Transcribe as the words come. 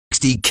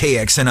1460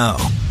 KXNO.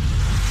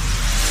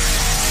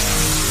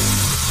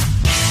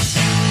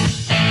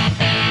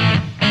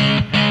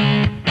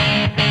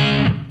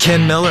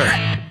 Ken Miller,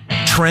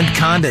 Trent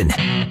Condon.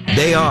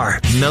 They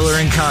are Miller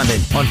and Condon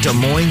on Des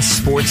Moines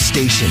Sports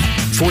Station,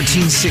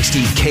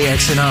 1460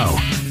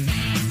 KXNO.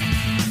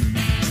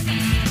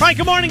 All right,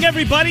 good morning,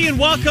 everybody, and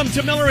welcome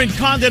to Miller and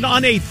Condon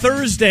on a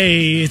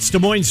Thursday. It's Des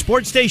Moines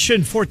Sports Station,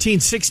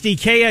 1460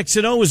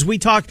 KXNO, as we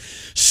talk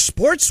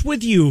sports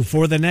with you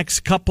for the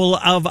next couple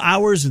of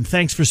hours, and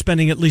thanks for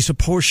spending at least a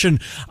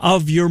portion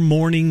of your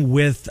morning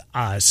with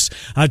us.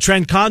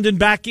 Trent Condon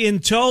back in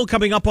tow,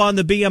 coming up on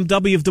the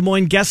BMW of Des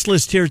Moines guest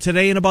list here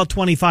today in about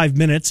 25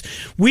 minutes.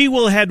 We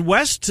will head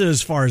west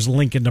as far as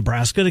Lincoln,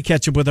 Nebraska, to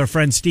catch up with our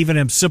friend Stephen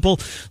M. Sipple,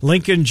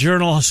 Lincoln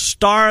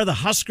Journal-Star. The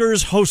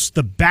Huskers host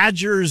the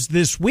Badgers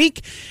this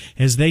week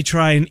as they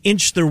try and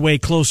inch their way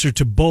closer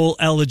to bowl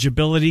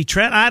eligibility.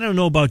 Trent, I don't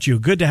know about you.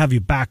 Good to have you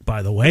back,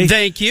 by the way.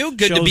 Thank you.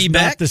 Good to be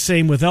back. Not the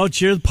same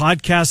without you. The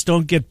podcasts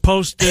don't get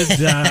posted.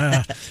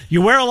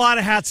 You wear a lot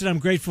of hats, and I'm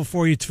grateful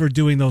for you for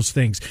doing those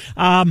things.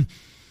 Don't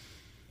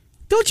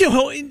you?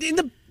 Or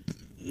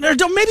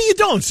maybe you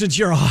don't, since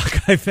you're a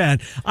Hawkeye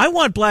fan. I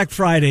want Black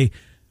Friday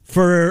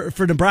for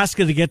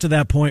Nebraska to get to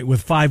that point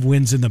with 5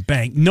 wins in the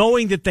bank,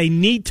 knowing that they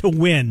need to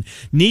win,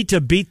 need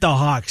to beat the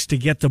Hawks to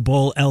get to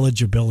bowl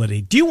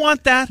eligibility. Do you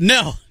want that?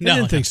 No. I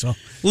didn't think so.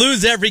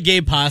 Lose every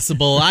game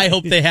possible. I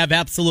hope they have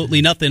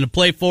absolutely nothing to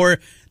play for.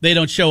 They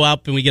don't show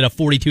up, and we get a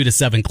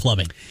 42-7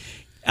 clubbing.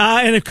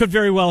 And it could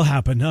very well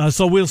happen.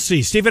 So we'll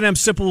see. Stephen M.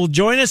 Sipple will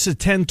join us at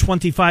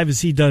 10:25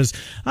 as he does,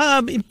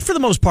 for the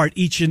most part,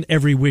 each and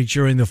every week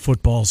during the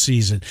football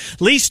season.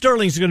 Lee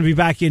Sterling's going to be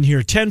back in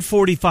here,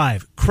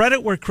 10:45.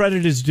 Credit where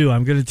credit is due.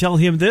 I'm going to tell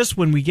him this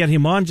when we get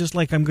him on, just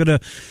like I'm going to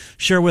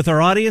share with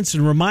our audience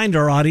and remind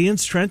our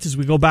audience, Trent, as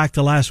we go back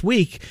to last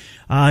week.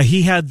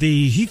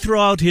 He threw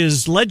out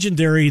his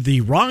legendary, the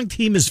wrong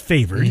team is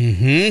favored.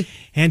 Mm-hmm.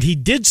 And he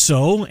did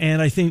so,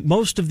 and I think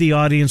most of the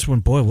audience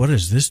went, boy, what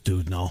does this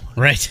dude know?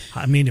 Right.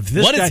 I mean, if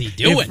this what guy, is he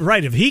doing?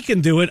 If he can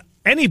do it,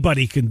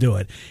 anybody can do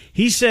it.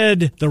 He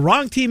said the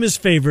wrong team is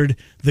favored.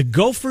 The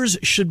Gophers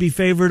should be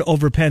favored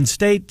over Penn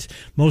State.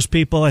 Most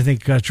people, I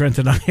think Trent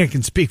and I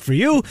can speak for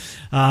you,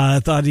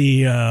 thought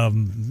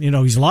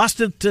he's lost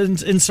it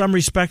in some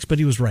respects, but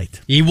he was right.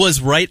 He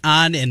was right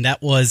on, and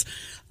that was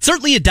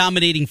certainly a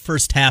dominating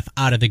first half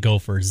out of the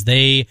Gophers.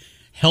 They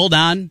held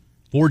on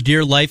for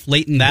dear life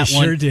late in that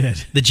one. Sure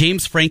did. The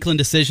James Franklin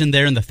decision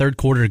there in the third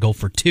quarter to go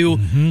for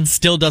 2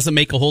 still doesn't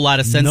make a whole lot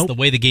of sense. Nope. The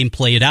way the game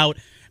played out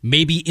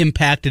maybe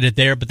impacted it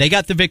there, but they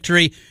got the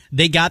victory.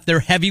 They got their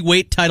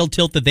heavyweight title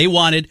tilt that they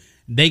wanted.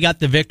 They got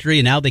the victory,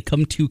 and now they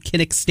come to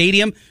Kinnick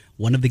Stadium,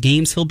 one of the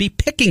games he'll be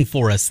picking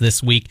for us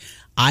this week.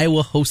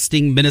 Iowa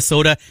hosting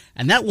Minnesota,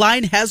 and that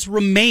line has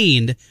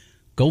remained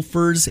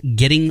Gophers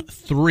getting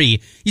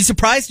 3. You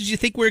surprised? Did you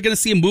think we were going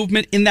to see a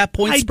movement in that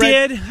point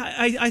spread?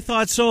 I did. I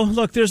thought so.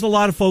 Look, there's a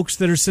lot of folks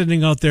that are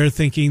sitting out there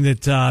thinking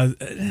that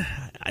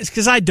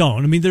because I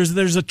don't. I mean,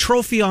 there's a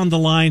trophy on the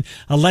line,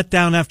 a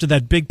letdown after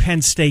that big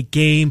Penn State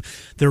game.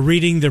 They're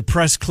reading their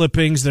press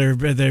clippings.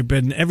 They've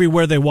been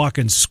everywhere they walk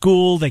in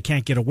school. They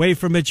can't get away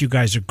from it. You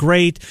guys are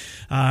great.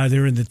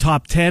 They're in the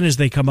top 10 as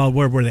they come out.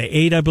 Where were they?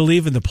 8, I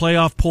believe, in the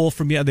playoff poll.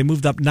 They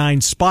moved up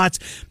 9 spots.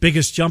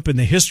 Biggest jump in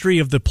the history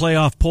of the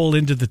playoff poll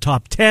into the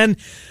top 10.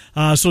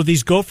 So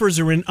these Gophers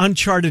are in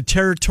uncharted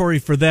territory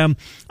for them.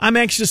 I'm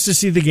anxious to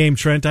see the game,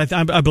 Trent.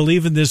 I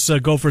believe in this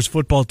Gophers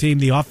football team.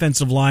 The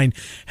offensive line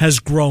has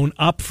grown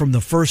up from the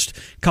first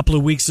couple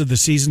of weeks of the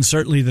season,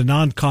 certainly the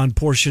non-con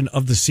portion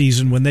of the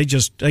season when they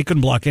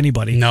couldn't block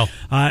anybody. No.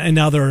 And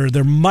now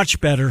they're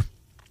much better.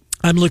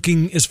 I'm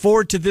looking as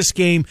forward to this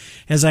game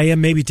as I am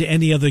maybe to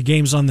any other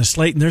games on the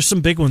slate, and there's some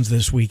big ones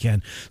this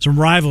weekend. Some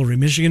rivalry.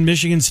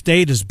 Michigan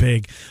State is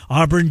big.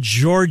 Auburn,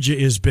 Georgia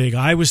is big.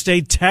 Iowa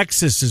State,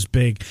 Texas is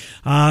big.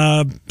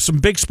 Some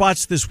big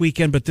spots this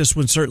weekend, but this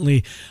one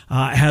certainly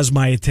has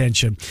my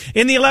attention.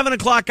 In the 11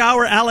 o'clock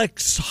hour,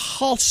 Alex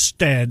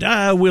Halstead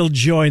will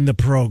join the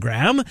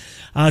program.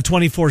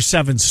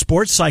 24/7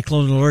 Sports,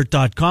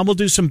 CycloneAlert.com. We'll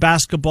do some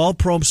basketball.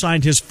 Prohm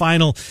signed his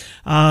final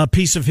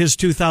piece of his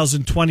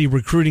 2020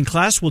 recruiting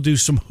class. We'll do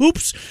some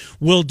hoops.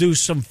 We'll do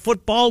some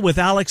football with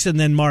Alex, and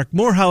then Mark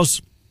Morehouse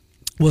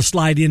will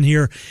slide in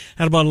here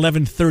at about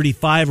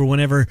 11:35 or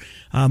whenever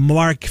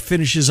Mark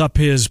finishes up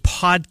his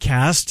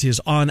podcast,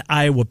 his On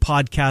Iowa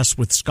podcast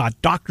with Scott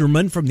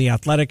Docterman from The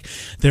Athletic.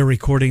 They're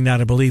recording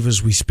that, I believe,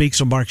 as we speak,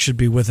 so Mark should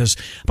be with us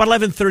about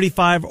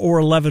 11:35 or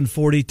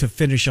 11:40 to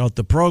finish out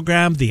the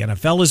program. The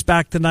NFL is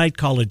back tonight.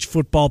 College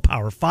football,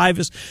 Power 5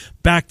 is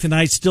back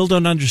tonight. Still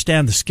don't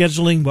understand the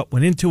scheduling, what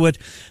went into it.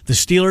 The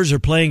Steelers are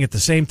playing at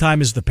the same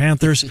time as the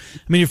Panthers. I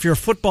mean, if you're a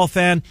football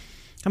fan,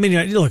 I mean,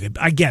 look,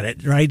 I get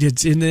it, right?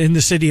 It's in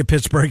the city of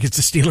Pittsburgh. It's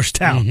a Steelers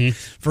town.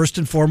 First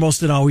and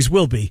foremost, it always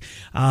will be.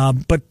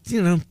 But,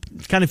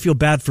 kind of feel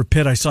bad for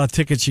Pitt. I saw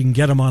tickets. You can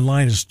get them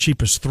online as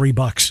cheap as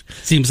 $3.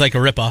 Seems like a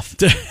ripoff.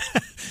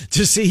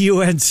 to see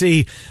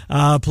UNC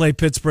play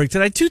Pittsburgh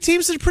tonight. Two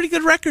teams that are pretty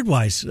good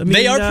record-wise. I mean,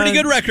 they are pretty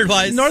good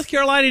record-wise. North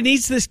Carolina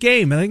needs this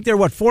game. I think they're,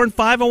 4-5,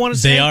 I want to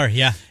say? They are,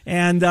 yeah.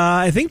 And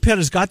I think Pitt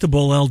has got the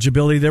bowl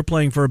eligibility. They're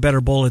playing for a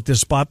better bowl at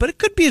this spot, but it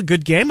could be a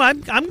good game.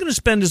 I'm going to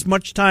spend as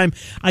much time,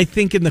 I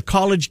think, in the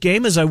college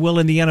game as I will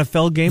in the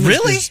NFL game.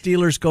 Really? As the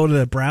Steelers go to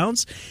the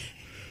Browns.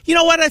 You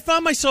know what? I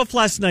found myself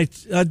last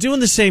night doing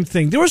the same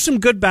thing. There was some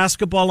good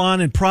basketball on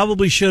and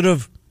probably should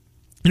have,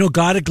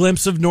 got a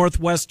glimpse of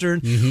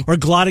Northwestern or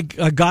got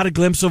a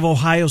glimpse of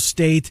Ohio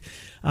State.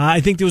 I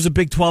think there was a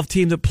Big 12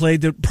 team that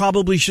played that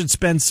probably should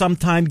spend some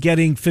time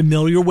getting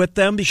familiar with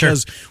them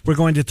because we're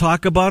going to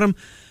talk about them.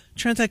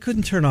 Trent, I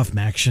couldn't turn off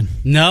Maction.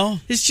 No?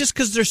 It's just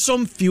because there's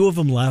so few of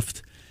them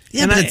left.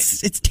 Yeah, but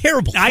it's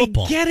terrible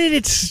football. I get it.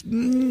 It's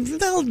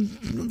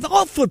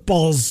all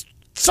football's.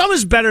 Some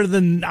is better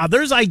than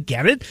others. I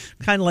get it.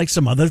 Kind of like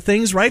some other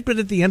things, right? But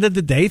at the end of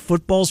the day,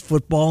 football's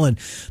football, and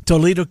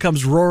Toledo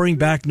comes roaring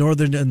back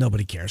northern, and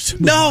nobody cares.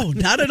 No,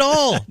 not at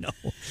all. No.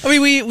 I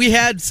mean, we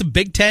had some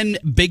Big Ten,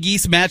 Big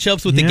East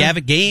matchups with the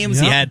Gavitt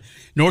games. You had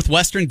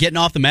Northwestern getting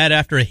off the mat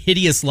after a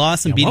hideous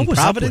loss and beating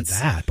Providence. What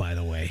was up with that, by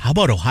the way? How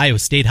about Ohio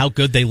State? How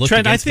good they looked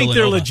Trent, against I think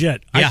Villanova. they're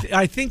legit. Yeah.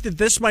 I think that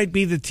this might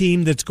be the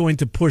team that's going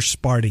to push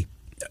Sparty.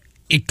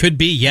 It could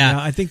be,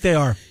 yeah. I think they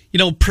are.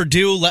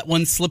 Purdue let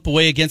one slip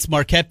away against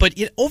Marquette, but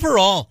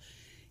overall,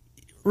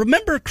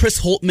 remember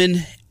Chris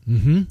Holtmann,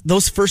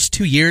 those first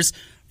 2 years?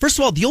 First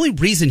of all, the only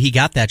reason he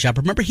got that job,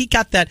 remember, he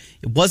got that,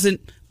 it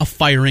wasn't a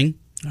firing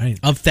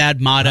of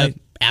Thad Matta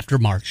after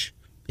March.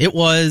 It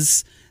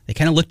was, they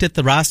kind of looked at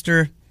the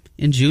roster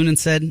in June and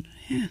said,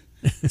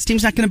 this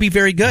team's not going to be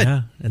very good.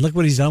 Yeah, and look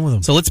what he's done with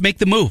them. So let's make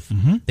the move.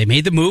 They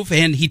made the move,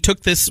 and he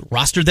took this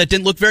roster that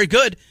didn't look very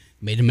good,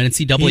 made him an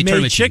NCAA tournament.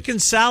 He made chicken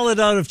salad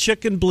out of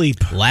chicken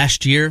bleep.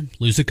 Last year,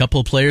 lose a couple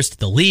of players to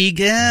the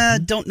league.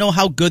 Don't know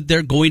how good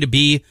they're going to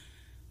be.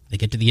 They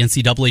get to the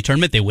NCAA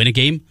tournament. They win a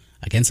game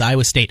against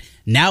Iowa State.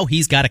 Now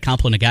he's got a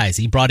complement of guys.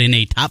 He brought in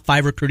a top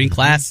 5 recruiting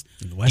class.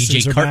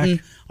 DJ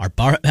Carton, a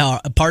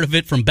part of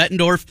it from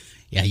Bettendorf.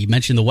 Yeah, you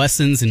mentioned the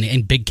Wessons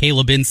and Big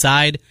Caleb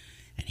inside.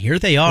 And here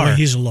they are. Boy,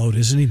 he's a load,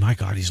 isn't he? My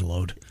God, he's a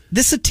load.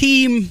 This is a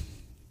team...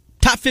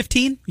 Top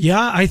 15?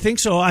 Yeah, I think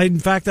so. In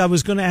fact, I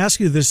was going to ask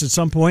you this at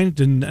some point,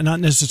 and not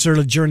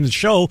necessarily during the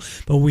show,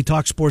 but when we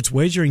talk sports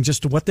wagering,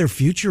 just to what their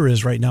future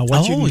is right now.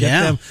 What you can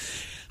get them.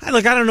 I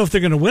don't know if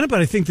they're going to win it,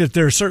 but I think that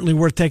they're certainly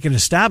worth taking a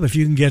stab if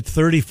you can get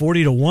 30,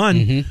 40 to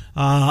 1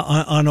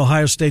 on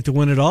Ohio State to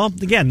win it all.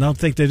 Again, I don't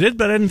think they did,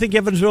 but I didn't think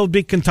Evansville would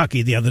beat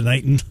Kentucky the other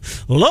night. And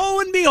lo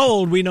and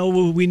behold, we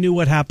knew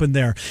what happened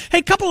there. Hey,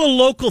 a couple of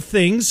local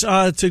things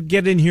to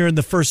get in here in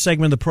the first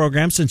segment of the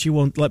program, since you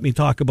won't let me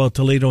talk about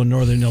Toledo and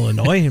Northern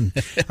Illinois, and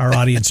our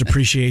audience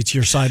appreciates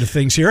your side of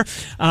things here.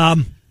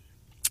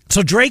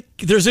 So Drake,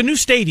 there's a new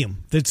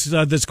stadium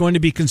that's going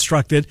to be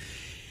constructed.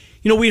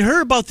 We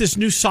heard about this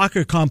new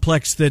soccer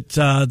complex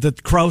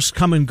that Kraus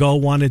Come and Go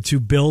wanted to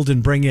build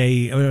and bring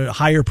a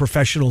higher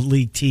professional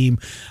league team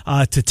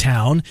to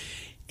town.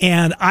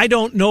 And I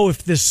don't know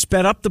if this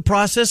sped up the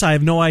process. I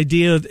have no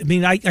idea. I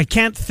mean, I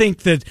can't think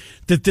that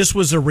this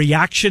was a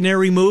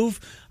reactionary move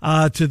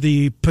to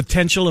the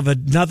potential of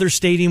another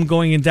stadium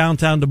going in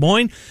downtown Des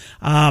Moines.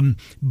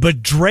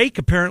 But Drake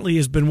apparently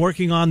has been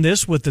working on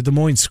this with the Des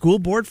Moines School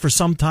Board for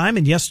some time.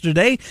 And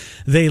yesterday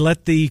they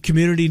let the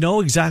community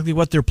know exactly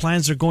what their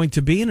plans are going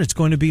to be. And it's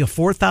going to be a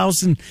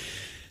 4,000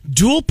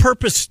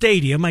 dual-purpose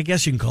stadium. I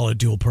guess you can call it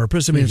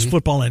dual-purpose. I mean, it's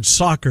football and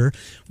soccer,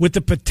 with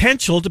the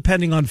potential,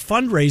 depending on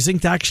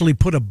fundraising, to actually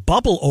put a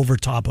bubble over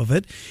top of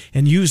it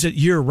and use it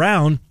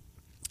year-round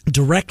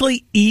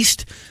directly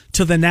east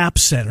to the Knapp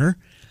Center.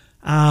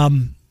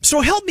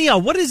 So help me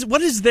out. What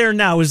is there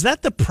now? Is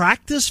that the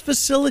practice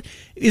facility?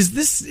 Is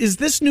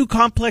this new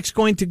complex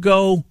going to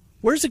go?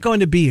 Where's it going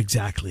to be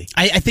exactly?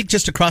 I think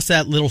just across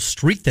that little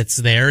street that's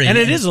there. And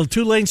it is a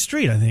 2-lane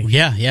street, I think.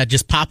 Yeah.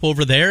 Just pop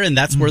over there, and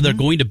that's where they're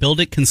going to build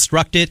it,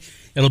 construct it.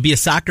 It'll be a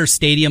soccer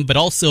stadium, but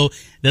also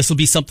this will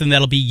be something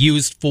that'll be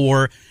used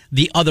for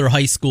the other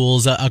high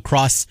schools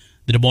across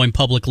the Des Moines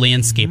public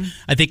landscape.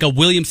 I think a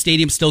Williams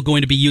Stadium is still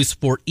going to be used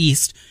for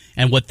East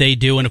and what they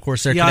do, and of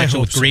course their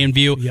connection with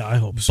Grandview. Yeah, I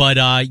hope so. But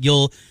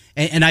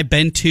I've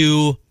been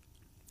to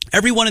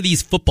every one of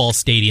these football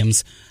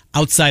stadiums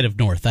outside of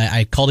North.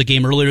 I called a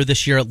game earlier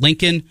this year at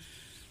Lincoln.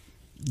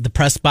 The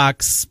press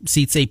box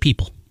seats 8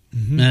 people.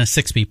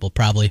 6 people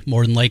probably,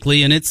 more than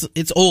likely, and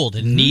it's old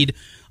and in need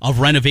of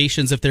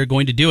renovations if they're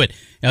going to do it.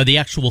 Now, the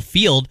actual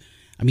field,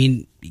 I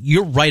mean,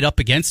 you're right up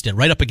against it,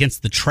 right up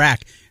against the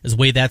track is the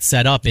way that's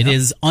set up. It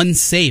is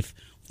unsafe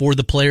for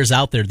the players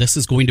out there. This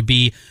is going to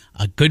be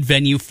a good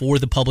venue for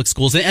the public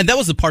schools, and that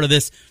was a part of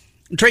this.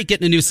 Drake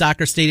getting a new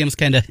soccer stadium is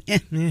kind of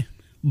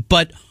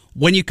but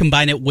when you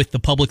combine it with the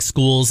public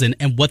schools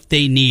and what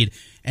they need,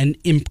 and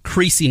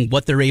increasing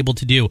what they're able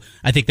to do.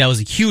 I think that was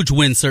a huge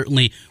win,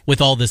 certainly,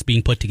 with all this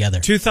being put together.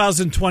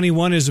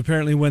 2021 is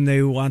apparently when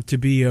they want to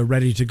be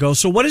ready to go.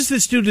 So what does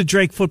this do to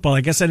Drake football?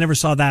 I guess I never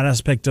saw that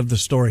aspect of the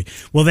story.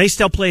 Will they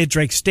still play at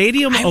Drake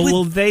Stadium, or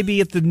will they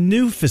be at the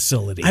new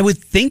facility? I would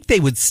think they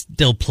would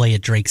still play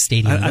at Drake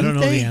Stadium. I don't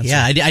know the answer.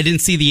 Yeah, I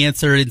didn't see the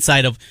answer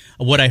inside of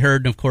what I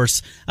heard. And of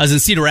course, I was in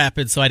Cedar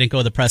Rapids, so I didn't go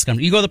to the press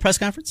conference. You go to the press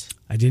conference?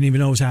 I didn't even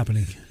know it was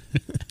happening.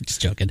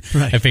 Just joking.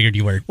 Right. I figured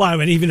you were. Well, I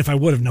mean, even if I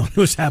would have known it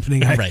was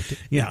happening, right?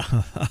 Yeah,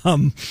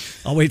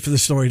 I'll wait for the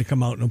story to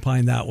come out and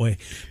opine that way.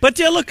 But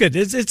yeah, look,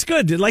 it's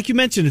good. Like you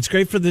mentioned, it's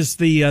great for the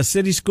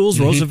city schools.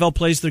 Mm-hmm. Roosevelt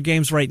plays their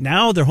games right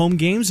now, their home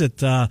games at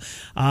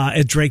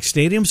Drake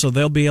Stadium, so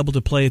they'll be able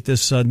to play at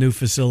this new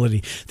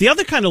facility. The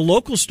other kind of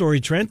local story,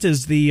 Trent,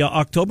 is the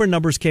October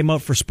numbers came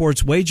out for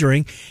sports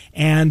wagering,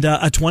 and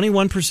a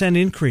 21%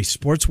 increase.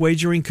 Sports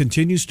wagering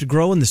continues to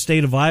grow in the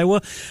state of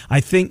Iowa. I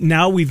think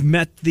now we've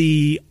met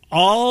the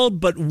all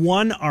but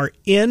one are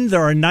in. There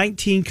are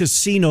 19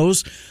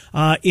 casinos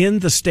in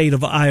the state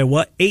of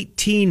Iowa.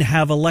 18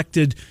 have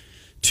elected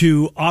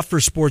to offer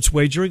sports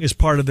wagering as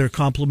part of their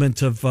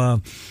complement of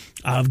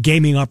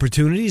gaming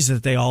opportunities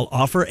that they all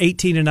offer.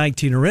 18 and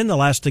 19 are in. The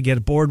last to get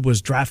aboard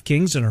was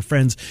DraftKings and our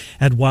friends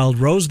at Wild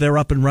Rose. They're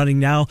up and running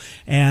now.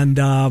 And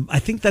I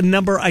think the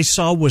number I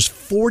saw was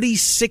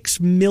 $46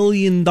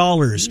 million.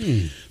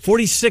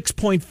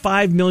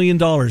 $46.5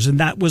 million. And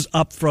that was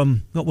up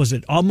from, what was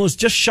it, almost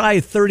just shy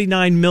of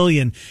 $39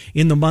 million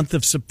in the month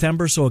of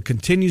September. So it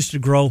continues to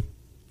grow.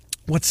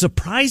 What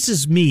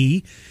surprises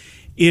me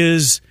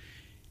is...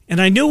 And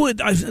I knew it,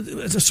 I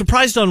was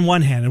surprised on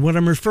one hand, and what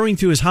I'm referring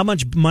to is how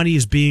much money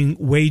is being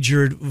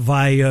wagered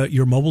via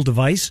your mobile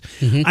device.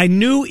 Mm-hmm. I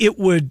knew it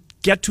would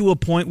get to a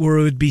point where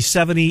it would be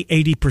 70,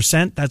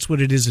 80%. That's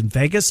what it is in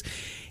Vegas.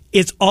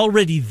 It's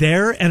already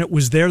there, and it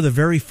was there the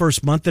very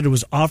first month that it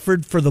was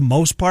offered for the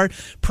most part.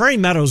 Prairie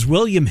Meadows,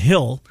 William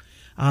Hill,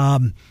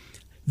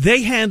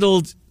 they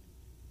handled...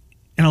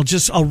 And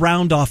I'll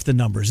round off the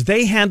numbers.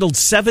 They handled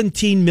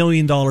 $17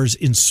 million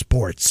in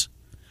sports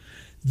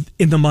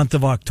in the month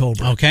of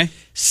October. Okay.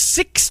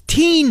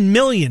 16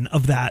 million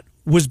of that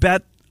was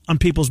bet on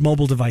people's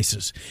mobile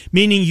devices,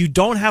 meaning you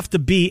don't have to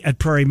be at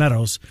Prairie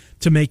Meadows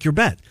to make your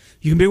bet.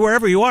 You can be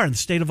wherever you are in the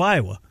state of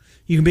Iowa.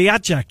 You can be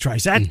at Jack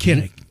Trice, at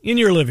Kinnick, in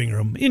your living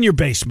room, in your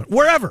basement,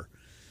 wherever.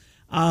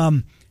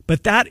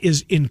 But that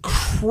is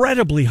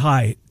incredibly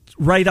high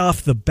right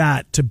off the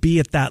bat to be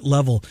at that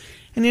level.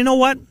 And you know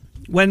what?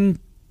 When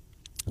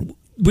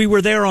we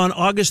were there on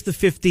August the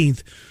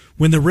 15th,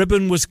 when the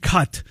ribbon was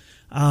cut,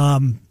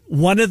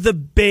 one of the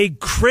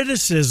big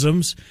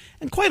criticisms,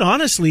 and quite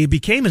honestly, it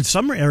became in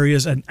some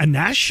areas a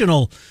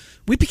national,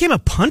 we became a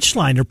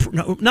punchline, or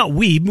not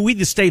we,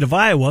 the state of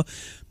Iowa,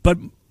 but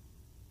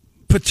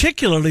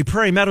particularly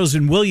Prairie Meadows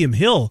and William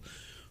Hill,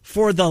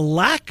 for the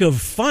lack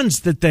of funds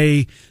that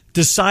they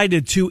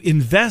decided to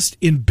invest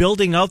in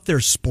building out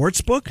their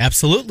sports book.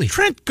 Absolutely.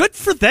 Trent, good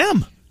for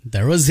them.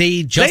 There was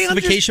a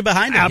justification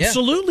behind it.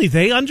 Absolutely. Yeah.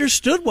 They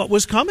understood what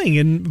was coming,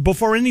 and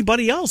before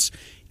anybody else.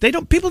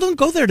 People don't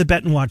go there to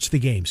bet and watch the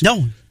games.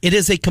 No, it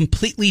is a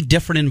completely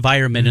different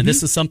environment. And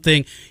this is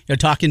something,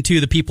 talking to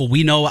the people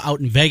we know out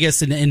in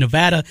Vegas and in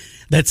Nevada,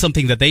 that's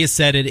something that they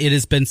said. It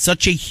has been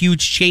such a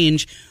huge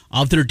change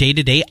of their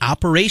day-to-day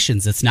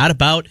operations. It's not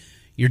about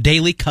your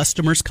daily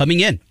customers coming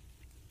in.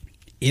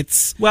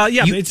 It's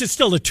it's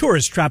still a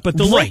tourist trap, but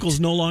the locals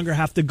no longer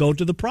have to go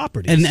to the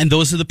properties. And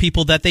those are the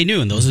people that they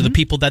knew, and those are the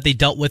people that they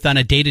dealt with on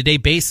a day-to-day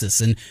basis.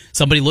 And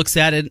somebody looks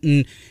at it,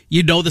 and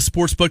the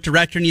sportsbook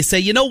director, and you say,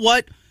 you know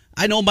what?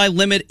 I know my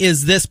limit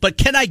is this, but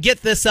can I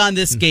get this on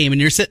this game?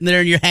 And you're sitting there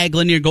and you're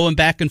haggling, you're going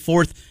back and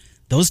forth.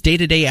 Those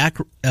day-to-day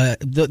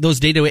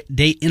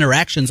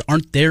interactions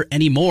aren't there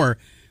anymore.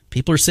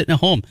 People are sitting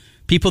at home.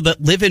 People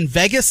that live in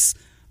Vegas,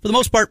 for the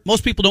most part,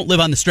 most people don't live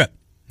on the Strip.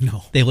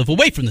 No. They live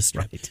away from the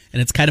Strip. Right.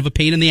 And it's kind of a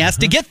pain in the ass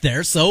to get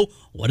there. So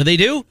what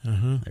do?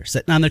 They're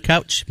sitting on their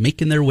couch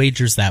making their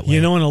wagers that way.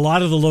 And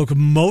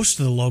most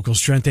of the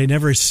locals, Trent, they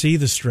never see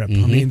the Strip. I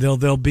mean,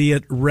 they'll be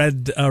at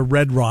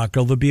Red Rock,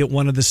 or they'll be at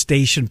one of the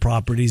station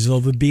properties,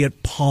 they'll be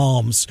at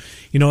Palms.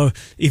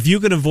 If you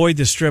can avoid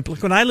the Strip,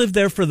 like when I lived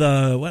there for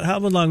how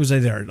long was I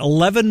there?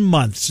 11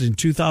 months in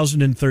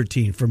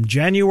 2013, from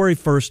January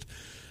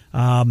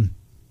 1st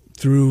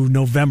through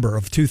November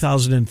of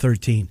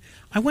 2013.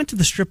 I went to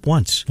the Strip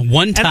once.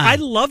 One time. And I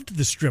loved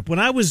the Strip. When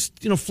I was,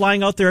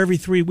 flying out there every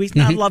 3 weeks,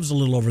 now love's a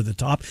little over the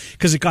top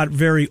because it got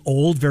very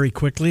old very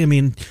quickly. I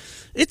mean,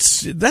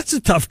 that's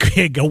a tough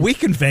gig. A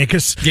week in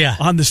Vegas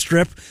on the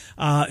Strip,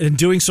 and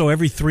doing so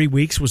every 3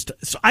 weeks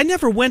so I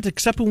never went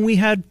except when we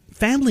had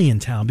family in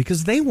town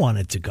because they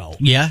wanted to go.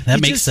 Yeah, that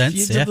makes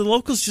sense. The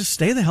locals just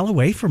stay the hell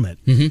away from it.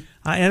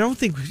 I don't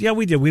think,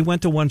 we did. We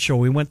went to one show.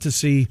 We went to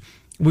see...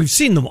 We've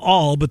seen them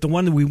all, but the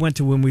one that we went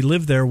to when we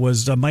lived there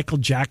was Michael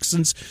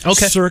Jackson's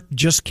Cirque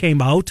just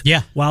came out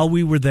while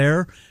we were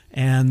there,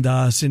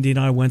 and Cindy and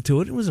I went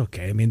to it. It was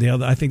okay. I mean,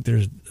 I think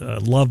there's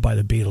Love by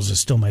the Beatles is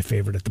still my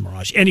favorite at the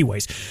Mirage.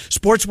 Anyways,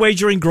 sports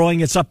wagering growing.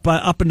 It's up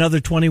another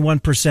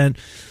 21%.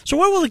 So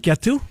where will it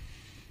get to?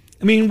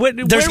 I mean,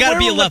 there's got to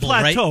be a level,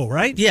 plateau,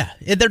 right? Yeah,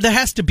 there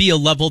has to be a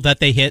level that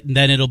they hit, and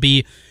then it'll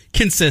be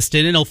consistent,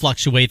 and it'll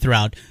fluctuate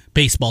throughout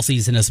baseball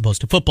season as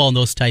opposed to football and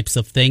those types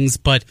of things.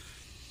 But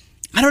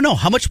I don't know,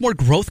 how much more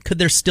growth could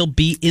there still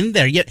be in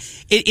there? Yet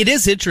it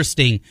is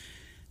interesting.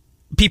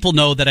 People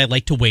know that I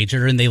like to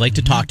wager, and they like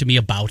to talk to me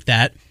about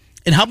that.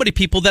 And how many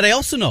people that I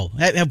also know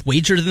have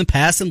wagered in the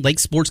past and like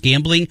sports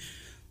gambling,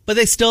 but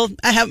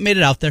I haven't made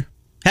it out there.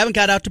 Haven't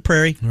got out to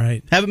Prairie.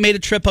 Right. Haven't made a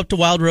trip up to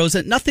Wild Rose.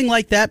 Nothing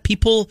like that.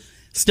 People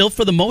still,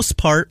 for the most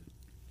part,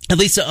 at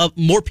least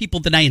more people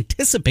than I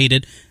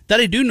anticipated that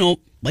I do know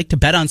like to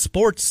bet on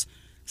sports,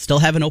 still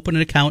haven't opened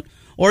an account.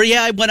 Or,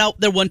 I went out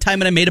there one time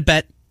and I made a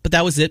bet, but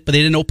that was it. But they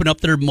didn't open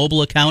up their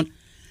mobile account.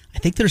 I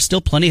think there's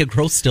still plenty of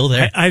growth still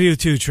there. I do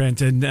too,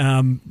 Trent.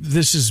 And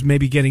this is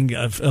maybe getting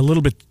a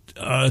little bit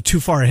too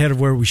far ahead of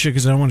where we should,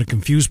 because I don't want to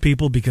confuse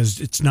people, because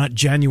it's not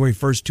January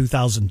 1st,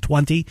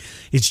 2020.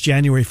 It's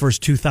January 1st,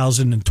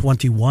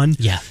 2021.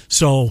 Yeah.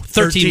 So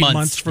 13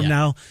 months from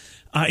now,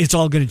 it's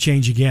all going to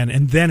change again.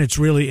 And then it's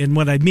really, and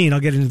what I mean,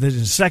 I'll get into this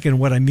in a second,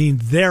 what I mean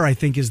there, I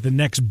think, is the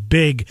next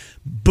big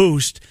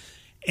boost.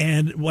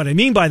 And what I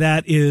mean by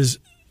that is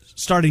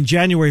starting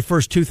January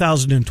 1st,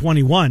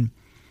 2021,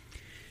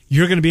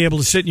 you're going to be able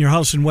to sit in your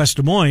house in West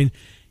Des Moines,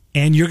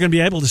 and you're going to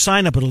be able to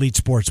sign up at Elite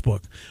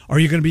Sportsbook, or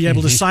you're going to be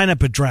able to sign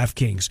up at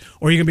DraftKings,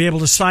 or you're going to be able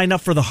to sign up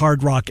for the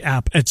Hard Rock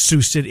app at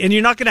Sioux City, and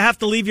you're not going to have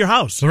to leave your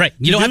house. Right.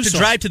 You don't have to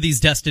drive to these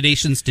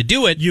destinations to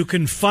do it. You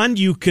can fund,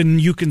 you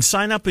can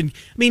sign up. And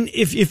I mean,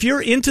 if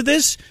you're into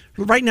this,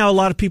 right now a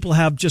lot of people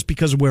have, just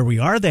because of where we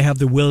are, they have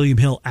the William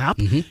Hill app.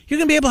 You're going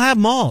to be able to have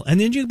them all, and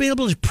then you're going to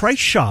be able to price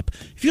shop.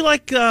 If you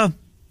like, I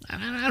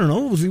don't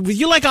know, if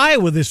you like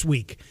Iowa this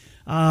week,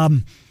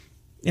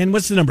 and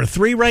what's the number?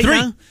 3 right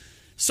now?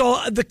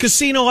 So the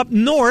casino up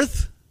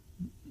north,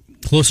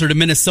 closer to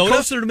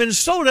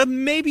Minnesota,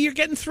 maybe you're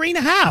getting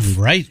 3.5.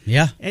 Right?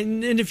 Yeah.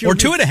 And if you're or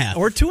 2.5,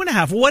 or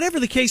 2.5, whatever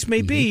the case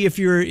may be. If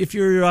you're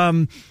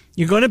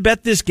going to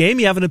bet this game,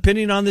 you have an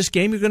opinion on this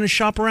game, you're going to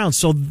shop around.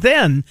 So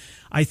then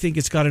I think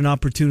it's got an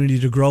opportunity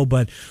to grow,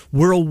 but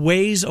we're a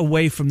ways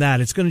away from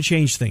that. It's going to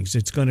change things.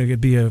 It's going to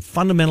be a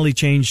fundamentally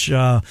change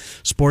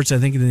sports, I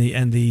think,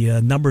 and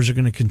the numbers are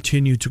going to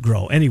continue to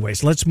grow.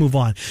 Anyways, let's move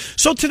on.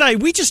 So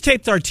tonight, we just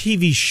taped our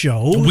TV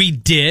show. We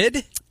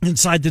did.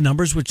 Inside the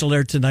Numbers, which will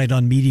air tonight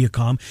on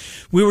Mediacom.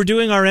 We were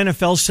doing our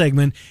NFL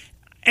segment.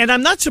 And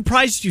I'm not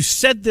surprised you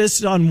said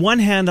this on one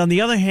hand. On the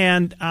other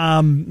hand,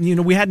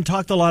 we hadn't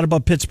talked a lot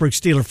about Pittsburgh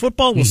Steelers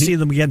football. We'll see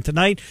them again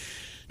tonight.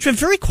 Trent,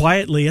 very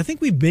quietly, I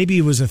think maybe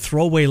it was a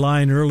throwaway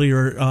line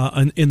earlier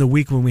in the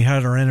week when we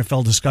had our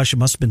NFL discussion.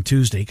 Must have been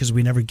Tuesday, because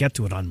we never get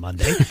to it on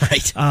Monday.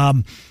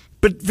 Right.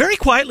 But very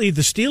quietly,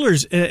 the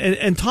Steelers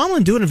and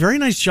Tomlin doing a very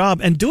nice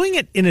job, and doing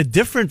it in a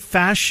different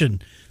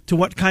fashion to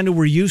what kind of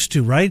we're used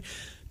to, right?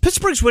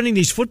 Pittsburgh's winning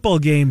these football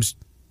games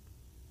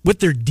with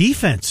their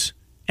defense.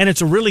 And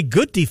it's a really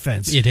good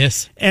defense. It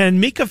is.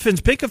 And Minkah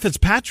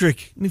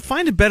Fitzpatrick,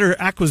 find a better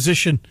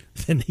acquisition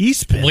than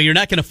he's been. Well, you're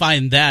not going to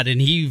find that, and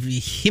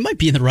he might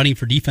be in the running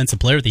for Defensive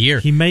Player of the Year.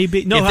 He may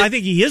be. No, I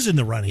think he is in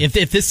the running. If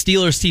this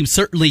Steelers team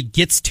certainly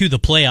gets to the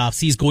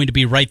playoffs, he's going to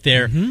be right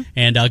there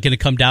and going to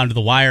come down to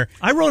the wire.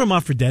 I wrote him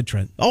off for dead,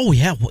 Trent. Oh,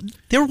 yeah.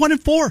 They were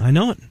 1-4. I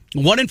know it.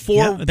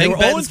 1-4. Yeah, they were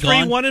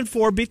 0-3, gone.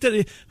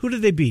 1-4. Who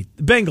did they beat?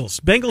 The Bengals.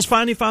 Bengals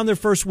finally found their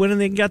first win,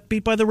 and they got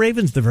beat by the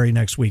Ravens the very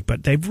next week.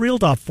 But they've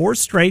reeled off 4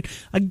 straight.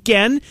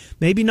 Again,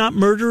 maybe not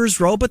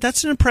murderer's row, but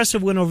that's an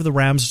impressive win over the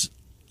Rams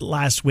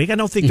last week. I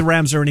don't think the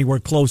Rams are anywhere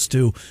close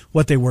to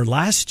what they were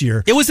last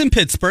year. It was in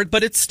Pittsburgh,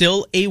 but it's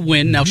still a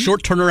win. Now,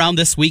 short turnaround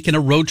this week and a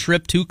road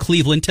trip to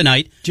Cleveland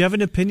tonight. Do you have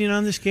an opinion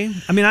on this game?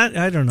 I mean,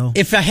 I don't know.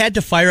 If I had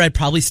to fire, I'd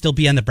probably still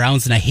be on the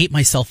Browns, and I hate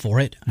myself for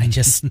it. I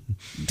just...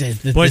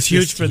 Boy, it's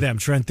huge for them,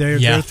 Trent. They're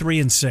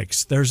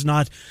 3-6. There's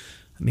not...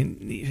 I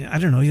mean, I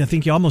don't know. I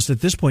think you almost, at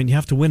this point, you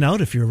have to win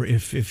out if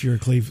you're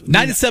Cleveland.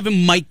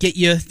 9-7 might get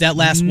you that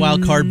last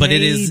wild card, but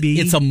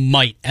it's a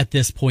might at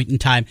this point in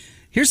time.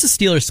 Here's the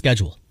Steelers'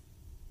 schedule.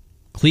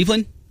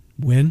 Cleveland.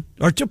 Win.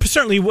 Or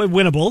certainly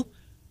winnable.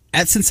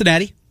 At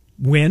Cincinnati.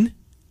 Win.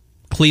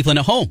 Cleveland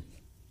at home.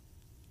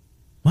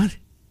 What?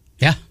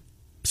 Yeah.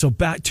 So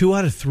back 2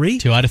 out of 3?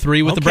 2 out of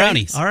 3 with the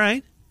Brownies. All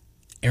right.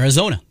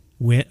 Arizona.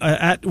 Win.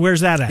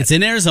 Where's that at? It's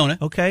in Arizona.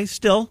 Okay,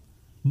 still.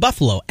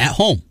 Buffalo at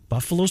home.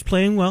 Buffalo's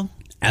playing well.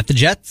 At the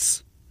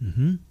Jets.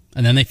 And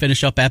then they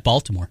finish up at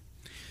Baltimore.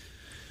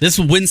 This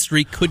win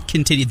streak could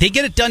continue. They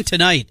get it done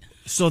tonight.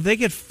 So they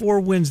get 4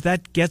 wins.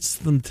 That gets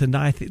them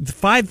tonight.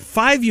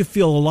 5 you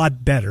feel a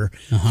lot better.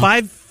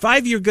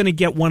 5 you're going to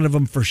get one of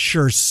them for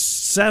sure.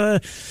 9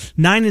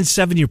 and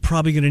 7 you're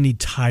probably going to need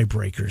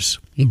tiebreakers.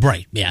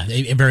 Right. Yeah.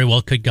 It very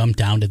well could come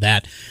down to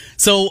that.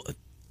 So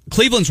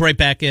Cleveland's right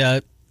back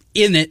in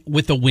it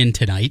with a win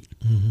tonight.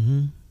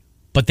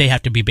 But they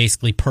have to be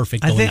basically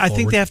perfect going forward. I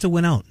think they have to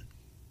win out.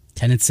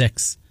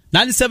 10-6.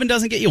 9-7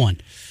 doesn't get you one.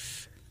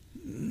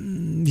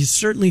 You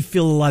certainly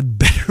feel a lot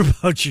better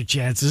about your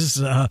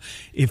chances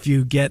if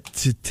you get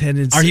to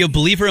 10-6. Are you a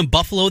believer in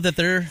Buffalo that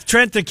they're...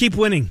 Trent, they keep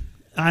winning.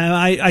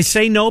 I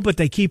say no, but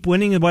they keep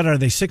winning. What are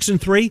they,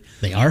 6-3?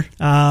 They are.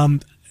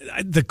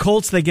 the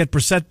Colts, they get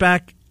Brissett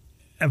back.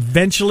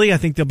 Eventually, I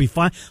think they'll be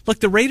fine. Look,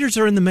 the Raiders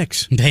are in the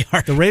mix. They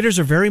are. The Raiders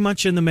are very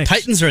much in the mix.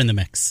 Titans are in the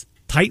mix.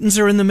 Titans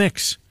are in the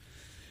mix.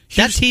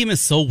 That team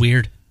is so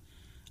weird.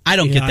 I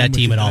don't get that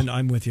team at all.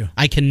 I'm with you.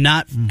 I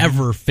cannot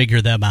ever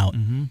figure them out.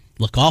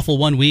 Look awful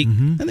one week,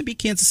 and they beat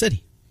Kansas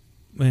City.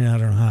 I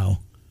don't know how.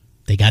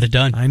 They got it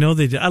done. I know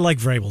they did. I like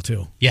Vrabel,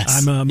 too.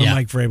 Yes. I'm a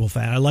Mike Vrabel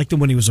fan. I liked him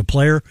when he was a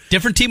player.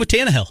 Different team with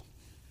Tannehill.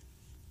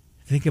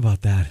 Think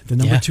about that. The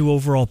number 2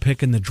 overall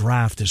pick in the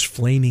draft is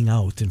flaming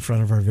out in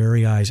front of our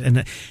very eyes.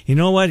 And you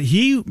know what?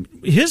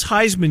 His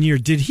Heisman year,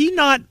 did he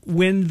not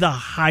win the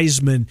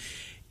Heisman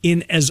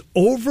in as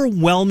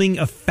overwhelming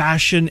a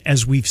fashion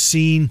as we've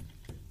seen?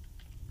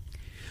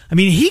 I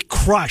mean, he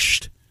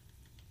crushed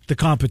the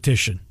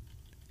competition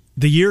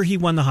the year he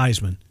won the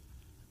Heisman.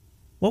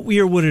 What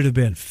year would it have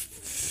been?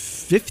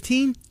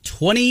 15?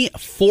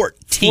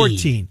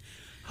 2014.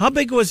 How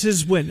big was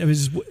his win?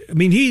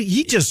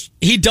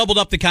 He doubled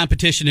up the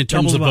competition in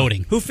terms of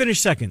voting. Who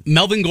finished second?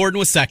 Melvin Gordon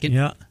was second.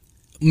 Yeah.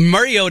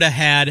 Mariota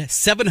had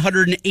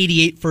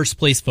 788 first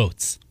place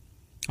votes.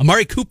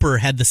 Amari Cooper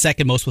had the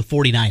second most with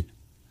 49.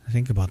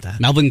 Think about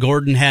that. Melvin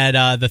Gordon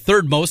had the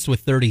third most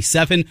with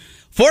 37.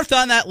 Fourth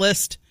on that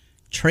list,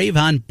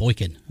 Trayvon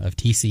Boykin of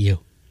TCU.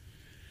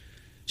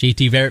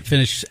 JT Barrett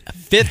finished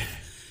fifth.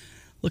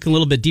 Looking a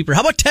little bit deeper.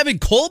 How about Tevin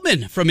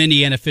Coleman from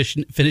Indiana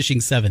finishing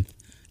seventh?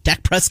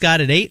 Dak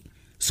Prescott at 8.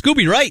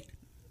 Scooby Wright,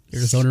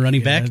 Arizona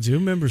running back. I do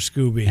remember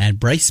Scooby. And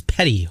Bryce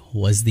Petty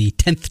was the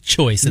 10th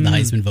choice in the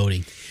Heisman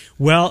voting.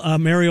 Well,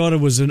 Mariota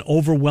was an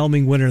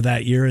overwhelming winner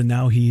that year, and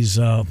now he's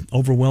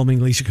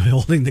overwhelmingly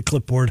holding the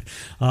clipboard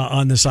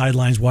on the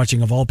sidelines,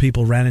 watching, of all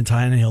people, Ryan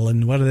Tannehill.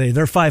 And what are they?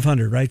 They're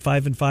 500, right?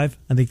 5-5?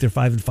 I think they're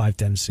 5-5,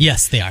 Tennessee.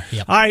 Yes, they are.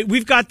 Yep. All right,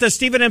 we've got the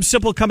Stephen M.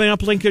 Sipple coming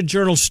up, Lincoln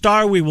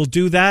Journal-Star. We will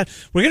do that.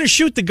 We're going to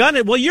shoot the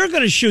gun. Well, you're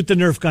going to shoot the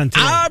Nerf gun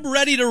today. I'm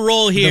ready to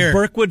roll here. The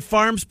Berkwood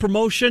Farms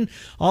promotion.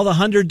 All the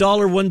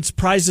 $100 ones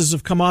prizes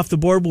have come off the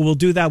board. We'll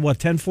do that,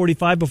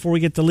 10:45 before we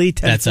get to Lee?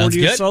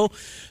 10:40 or so.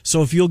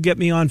 So if you'll get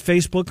me on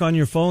Facebook on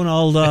your phone,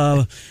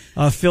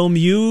 I'll film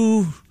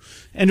you.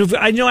 And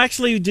I know,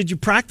 actually, did you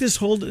practice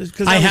hold?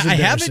 Because I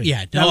haven't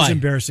yet. That was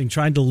embarrassing,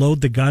 trying to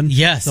load the gun.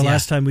 Yes,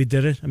 last time we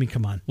did it. I mean,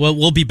 come on. Well,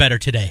 we'll be better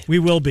today. We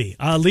will be.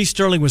 Lee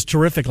Sterling was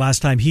terrific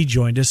last time he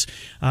joined us.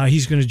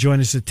 He's going to join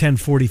us at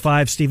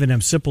 10:45. Stephen M.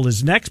 Sipple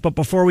is next. But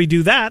before we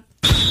do that,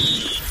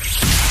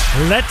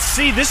 let's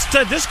see.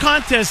 This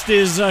contest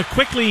is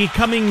quickly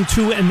coming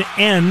to an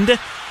end.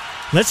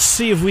 Let's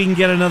see if we can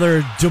get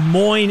another Des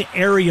Moines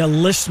area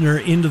listener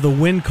into the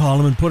win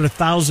column and put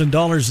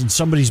 $1,000 in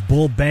somebody's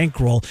bull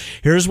bankroll.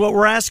 Here's what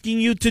we're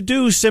asking you to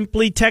do.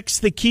 Simply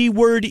text the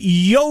keyword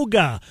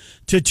yoga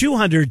to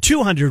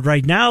 200-200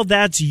 right now.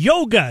 That's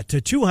yoga to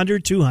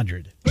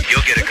 200-200.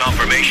 You'll get a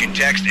confirmation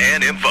text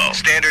and info.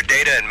 Standard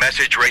data and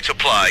message rates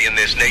apply in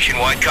this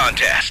nationwide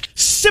contest.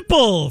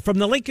 Sipple from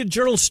the Lincoln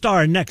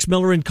Journal-Star. Next,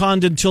 Miller and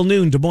Condon till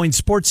noon. Des Moines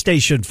Sports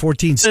Station,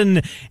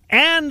 14.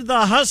 And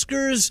the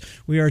Huskers.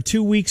 We are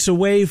 2 weeks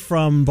away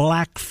from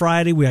Black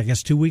Friday. I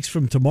guess 2 weeks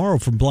from tomorrow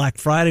from Black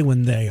Friday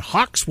when the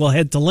Hawks will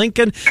head to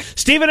Lincoln.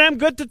 Stephen M.,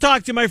 good to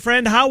talk to you, my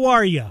friend. How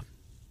are you?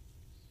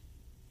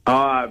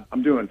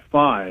 I'm doing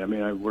fine. I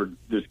mean, we're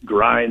just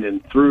grinding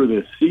through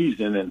this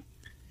season, and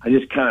I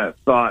just kind of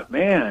thought,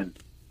 man,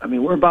 I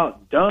mean, we're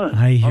about done.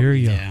 I hear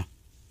you. Yeah.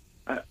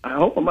 I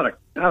hope I'm gonna.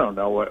 I don't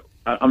know what.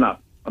 I'm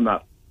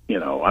not. You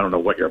know, I don't know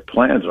what your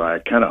plans are. I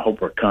kind of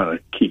hope we're kind of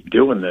keep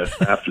doing this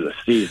after the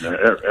season,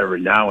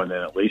 every now and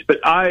then at least.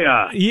 But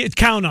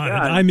count on it.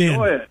 I'm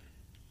in. It.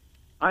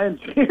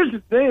 Here's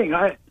the thing.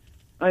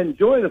 I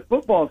enjoy the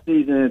football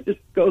season, and it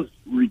just goes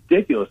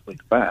ridiculously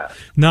fast.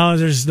 No,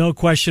 there's no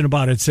question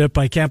about it, Sip.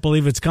 I can't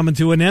believe it's coming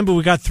to an end, but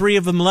we got 3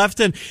 of them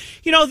left. And,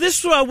 you know,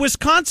 this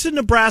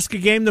Wisconsin-Nebraska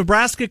game,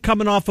 Nebraska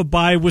coming off a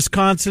bye,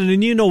 Wisconsin,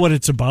 and you know what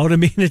it's about. I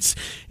mean, it's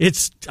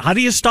how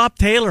do you stop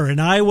Taylor?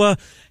 And Iowa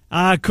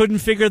couldn't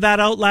figure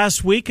that out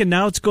last week, and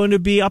now it's going to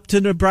be up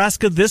to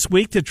Nebraska this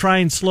week to try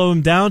and slow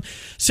him down.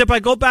 Sip, I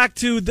go back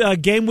to the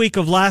game week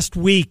of last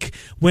week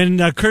when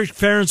Kirk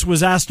Ferentz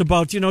was asked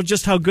about,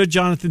 just how good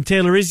Jonathan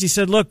Taylor is. He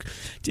said, look,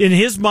 in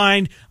his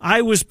mind,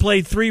 Iowa's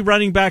played 3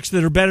 running backs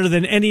that are better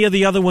than any of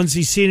the other ones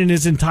he's seen in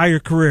his entire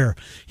career.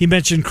 He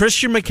mentioned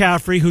Christian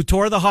McCaffrey, who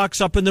tore the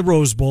Hawks up in the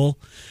Rose Bowl.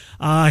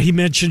 He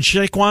mentioned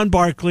Saquon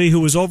Barkley,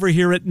 who was over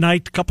here at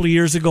night a couple of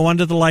years ago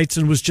under the lights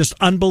and was just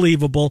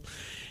unbelievable.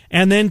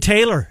 And then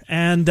Taylor.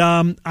 And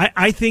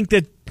I think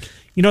that,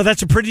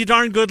 that's a pretty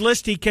darn good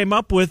list he came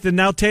up with. And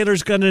now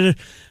Taylor's going to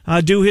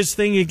do his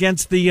thing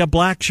against the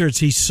Black Shirts.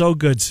 He's so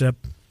good, Sip.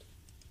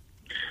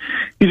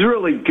 He's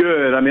really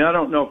good. I mean, I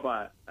don't know if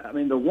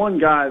the one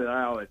guy that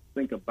I always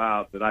think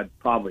about that I'd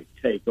probably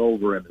take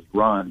over him is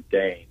Ron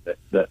Dane.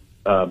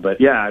 But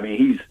yeah, I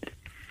mean,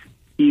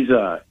 he's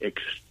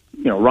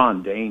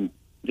Ron Dane.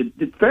 Did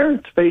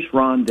Ferentz face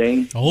Ron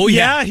Dane? Oh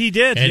yeah, he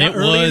did. And it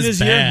early was in his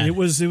bad. Year. It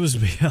was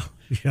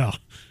yeah.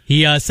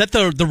 He set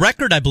the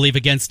record, I believe,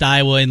 against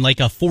Iowa in like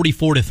a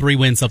 44-3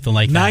 win, something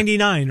like that.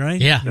 99,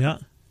 right? Yeah.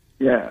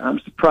 Yeah, I'm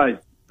surprised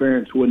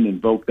parents wouldn't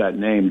invoke that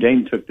name.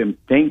 Dane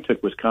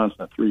took Wisconsin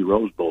to 3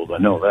 Rose Bowls. I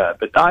know that.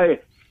 But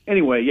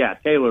anyway, yeah,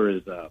 Taylor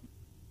is. I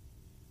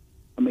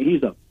mean,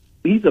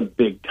 he's a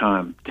big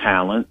time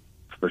talent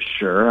for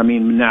sure. I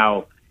mean,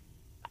 now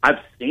I've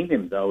seen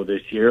him though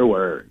this year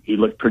where he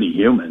looked pretty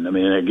human. I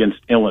mean, against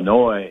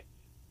Illinois.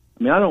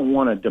 I mean, I don't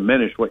want to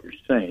diminish what you're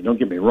saying. Don't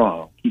get me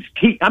wrong. He's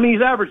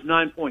averaged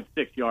 9.6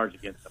 yards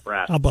against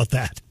Nebraska. How about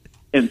that?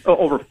 And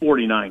over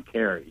 49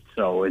 carries,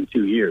 so in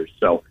 2 years.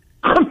 So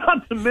I'm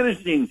not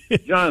diminishing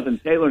Jonathan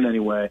Taylor in any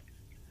way.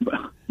 But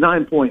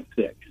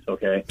 9.6,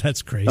 okay?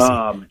 That's crazy.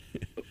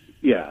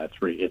 Yeah,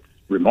 it's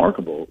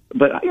remarkable.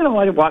 But,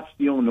 I watched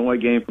the Illinois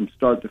game from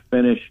start to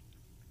finish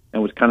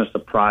and was kind of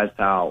surprised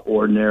how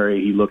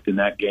ordinary he looked in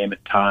that game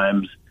at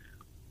times.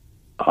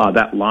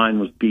 That line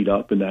was beat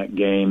up in that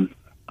game.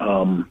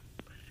 And,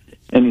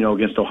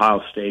 against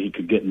Ohio State, he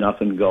could get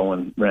nothing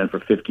going, ran for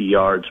 50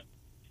 yards.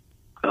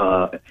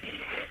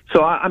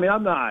 So, I'm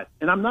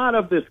not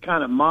of this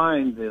kind of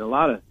mind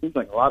that seems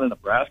like a lot of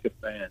Nebraska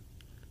fans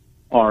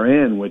are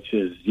in, which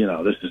is,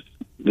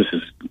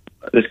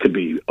 this could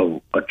be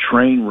a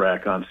train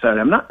wreck on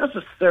Saturday. I'm not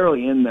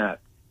necessarily in that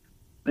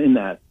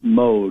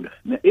mode.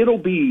 It'll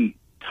be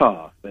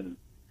tough and,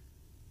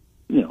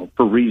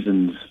 for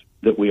reasons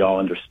that we all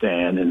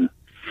understand. And,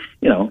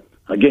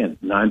 again,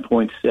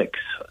 9.6,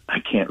 I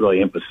can't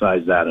really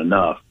emphasize that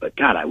enough. But,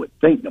 God, I would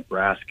think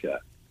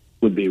Nebraska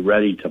would be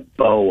ready to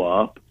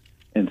bow up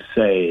and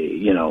say,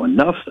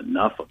 enough's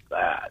enough of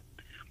that.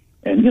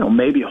 And,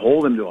 maybe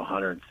hold him to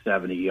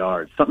 170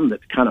 yards, something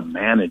that's kind of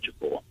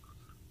manageable.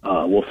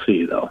 We'll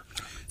see, though.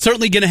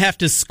 Certainly going to have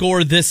to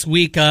score this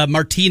week.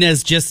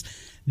 Martinez just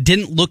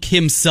didn't look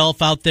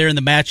himself out there in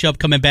the matchup,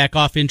 coming back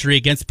off injury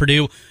against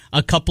Purdue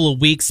a couple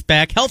of weeks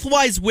back.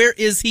 Health-wise, where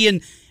is he?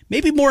 And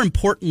maybe more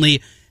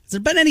importantly, has there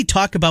been any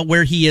talk about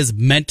where he is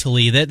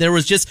mentally? That there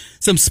was just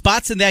some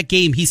spots in that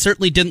game. He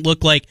certainly didn't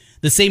look like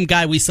the same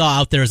guy we saw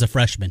out there as a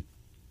freshman.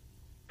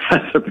 Has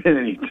there been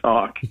any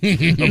talk of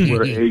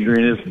where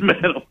Adrian is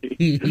mentally?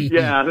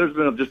 Yeah, there's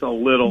been just a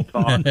little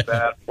talk of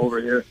that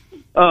over here.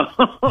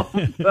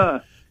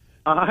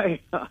 I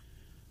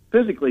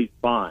physically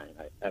fine.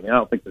 I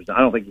don't think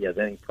he has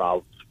any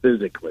problems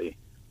physically.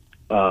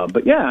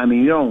 But yeah,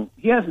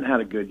 he hasn't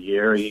had a good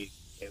year.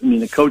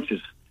 The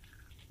coaches,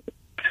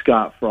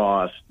 Scott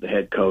Frost, the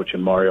head coach,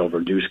 and Mario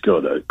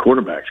Verduzco, the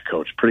quarterback's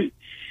coach,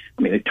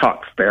 they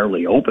talk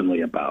fairly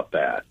openly about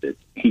that. It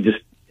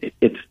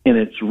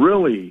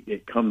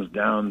comes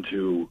down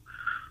to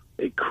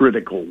a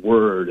critical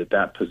word at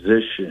that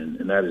position,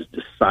 and that is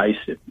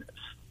decisiveness.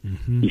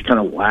 Mm-hmm. He's kind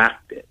of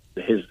lacked it.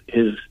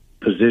 His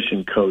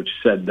position coach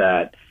said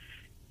that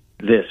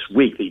this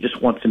week. He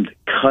just wants him to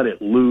cut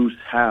it loose,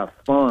 have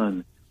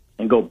fun,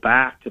 and go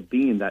back to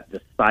being that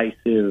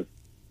decisive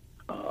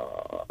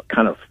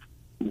kind of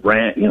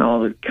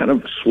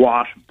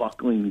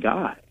swashbuckling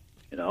guy.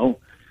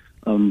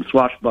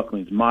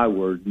 Swashbuckling is my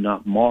word,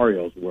 not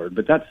Mario's word,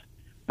 but that's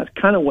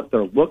kind of what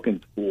they're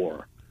looking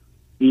for.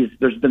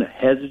 There's been a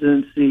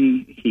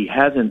hesitancy. He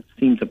hasn't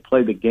seemed to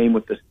play the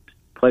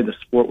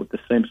sport with the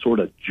same sort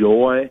of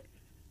joy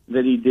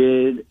that he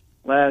did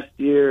last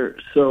year.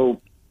 So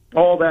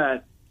all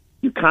that,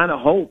 you kind of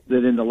hope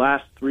that in the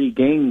last 3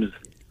 games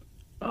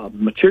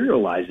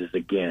materializes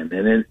again.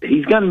 And then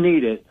he's going to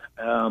need it.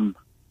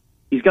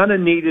 He's going to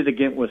need it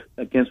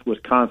against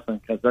Wisconsin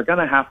because they're going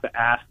to have to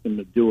ask him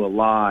to do a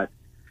lot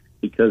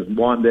because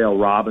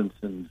Wan'Dale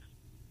Robinson's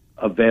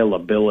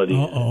availability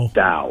is in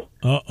doubt.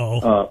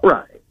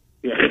 Right.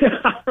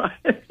 Yeah.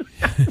 Right.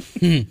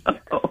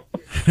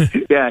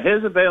 Yeah,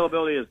 his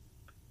availability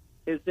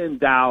is in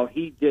doubt.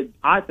 They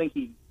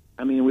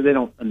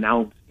don't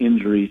announce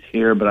injuries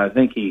here, but I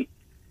think he,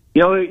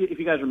 if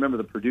you guys remember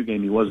the Purdue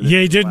game, he wasn't.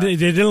 Yeah, he did. They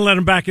didn't let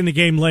him back in the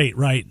game late,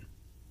 right?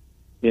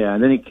 Yeah,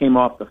 and then he came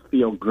off the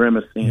field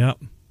grimacing. Yep.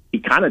 He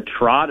kind of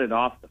trotted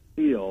off the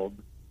field,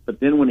 but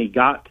then when he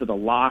got to the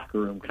locker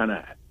room, kind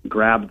of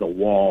grabbed the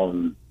wall,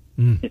 and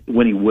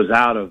when he was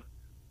out of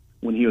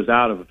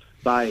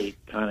sight,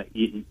 kind of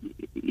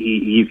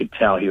you could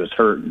tell he was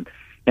hurting,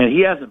 and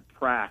he hasn't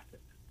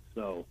practiced,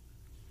 so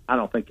I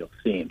don't think you'll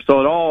see him.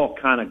 So it all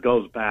kind of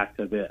goes back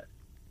to this.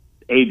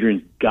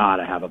 Adrian's got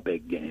to have a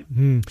big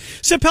game.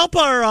 Sip, help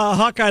our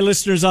Hawkeye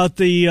listeners out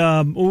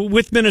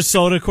with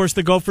Minnesota. Of course,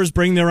 the Gophers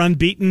bring their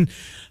unbeaten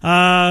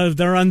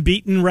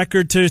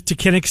record to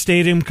Kinnick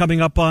Stadium coming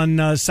up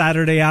on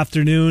Saturday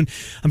afternoon.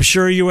 I'm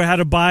sure you had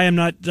a bye. I'm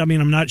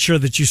not sure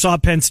that you saw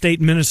Penn State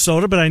and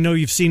Minnesota, but I know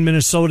you've seen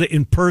Minnesota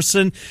in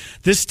person.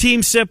 This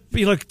team, Sip,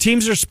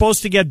 teams are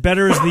supposed to get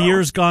better as the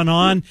year's gone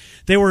on.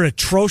 They were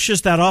atrocious,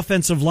 that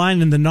offensive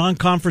line in the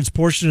non-conference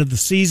portion of the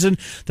season.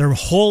 They're a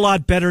whole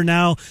lot better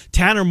now.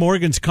 Tanner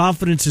Morgan's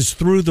confidence is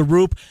through the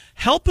roof.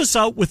 Help us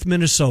out with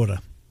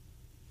Minnesota.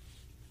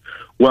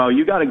 Well,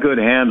 you got a good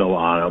handle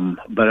on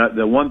them, but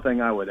the one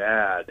thing I would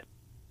add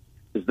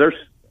is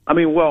I'm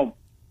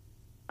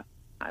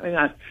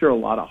sure a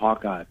lot of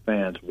Hawkeye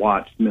fans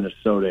watched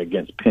Minnesota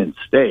against Penn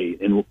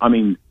State, and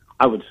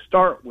I would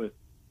start with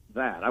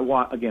that. I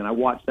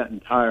watched that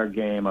entire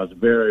game. I was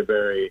very,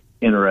 very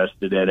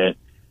interested in it.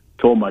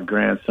 told my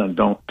grandson,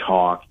 "Don't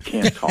talk. You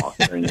can't talk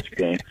during this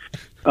game."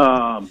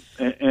 And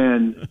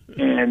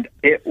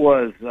it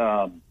was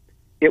a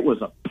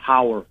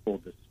powerful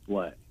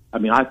display. I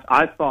mean,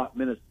 I thought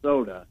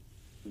Minnesota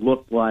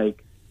looked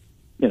like,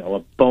 a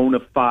bona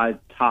fide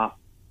top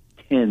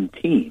 10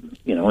 team,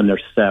 and they're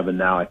 7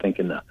 now, I think,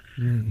 in the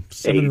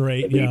 7 or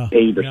 8, yeah.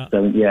 8 or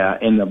 7,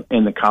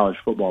 in the college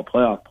football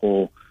playoff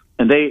poll.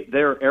 And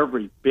they're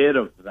every bit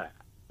of that.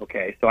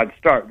 Okay, so I'd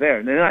start there.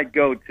 And then I'd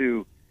go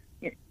to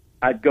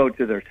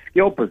their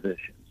skill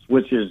positions,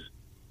 which is,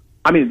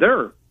 I mean,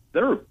 they're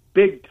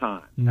big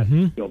time at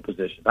the skill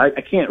positions.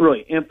 I can't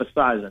really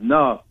emphasize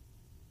enough.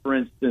 For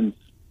instance,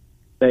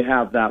 they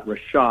have that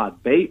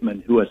Rashad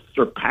Bateman who has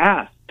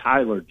surpassed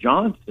Tyler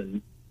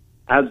Johnson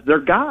as their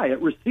guy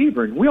at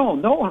receiver. And we all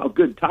know how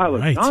good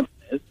Tyler Johnson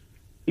is.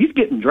 He's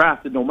getting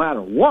drafted no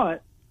matter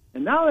what.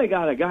 And now they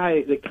got a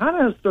guy that kind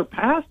of has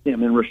surpassed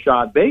him in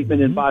Rashad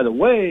Bateman. And by the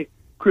way,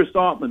 Chris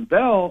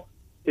Autman-Bell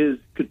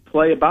could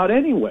play about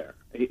anywhere.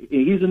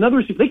 He's another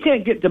receiver. They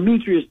can't get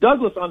Demetrius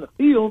Douglas on the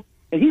field,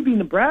 and he'd be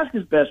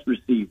Nebraska's best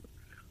receiver.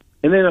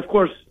 And then, of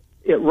course,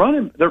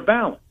 they're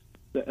balanced.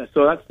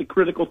 So that's the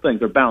critical thing.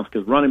 They're balanced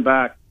because running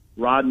back,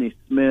 Rodney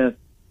Smith,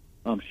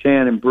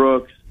 Shannon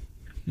Brooks,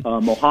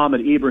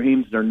 Mohamed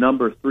Ibrahim's their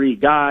number 3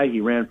 guy.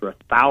 He ran for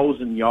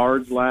 1,000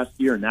 yards last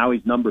year, and now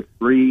he's number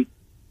 3.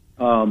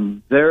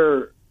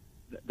 They're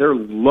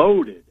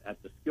loaded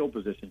at the skill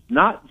positions,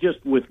 not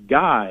just with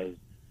guys,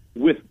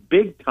 with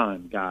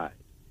big-time guys.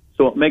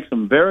 So it makes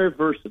them very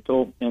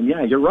versatile. And,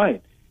 yeah, you're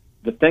right.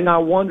 The thing I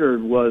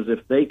wondered was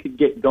if they could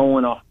get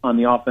going on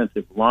the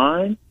offensive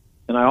line,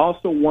 and I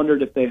also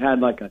wondered if they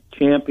had like a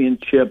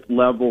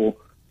championship-level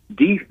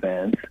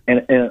defense.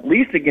 And at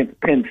least against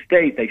Penn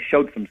State, they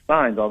showed some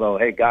signs, although,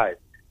 hey, guys,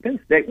 Penn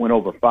State went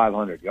over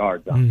 500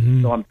 yards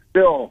on them.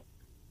 So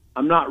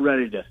I'm not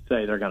ready to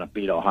say they're going to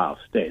beat Ohio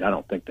State. I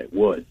don't think they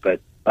would.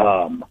 But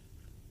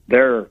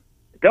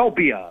they'll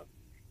be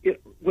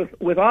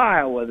with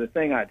Iowa, the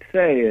thing I'd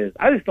say is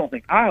I just don't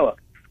think Iowa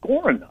can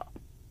score enough.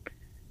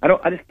 I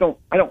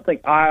don't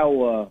think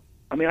Iowa.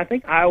 I mean, I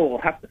think Iowa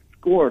will have to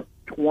score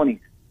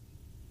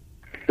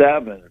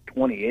 27 or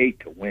 28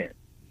 to win.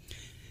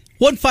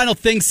 One final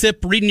thing,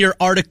 Sip, reading your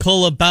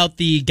article about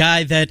the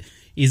guy that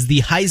is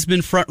the Heisman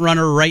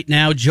frontrunner right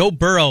now, Joe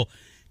Burrow,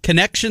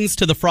 connections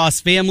to the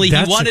Frost family.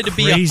 That's he wanted to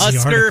be a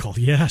Husker. Article.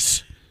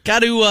 Yes.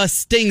 Got to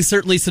sting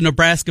certainly some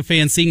Nebraska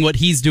fans seeing what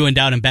he's doing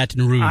down in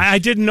Baton Rouge. I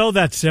didn't know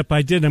that, Sip.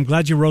 I did. I'm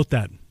glad you wrote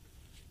that.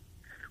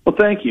 Well,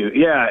 thank you.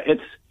 Yeah,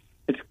 it's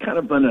kind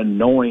of an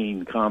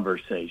annoying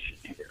conversation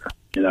here.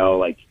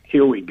 Like,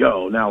 here we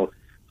go. Now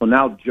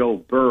Joe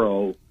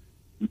Burrow,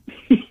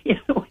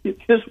 you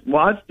just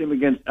watched him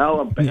against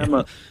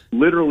Alabama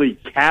literally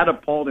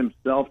catapult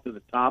himself to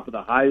the top of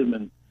the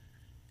Heisman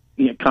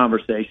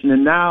conversation.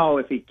 And now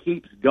if he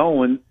keeps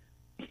going,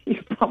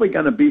 he's probably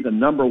going to be the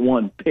number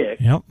 1 pick.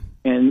 Yep.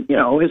 And,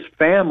 his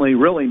family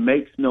really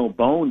makes no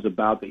bones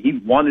about that. He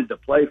wanted to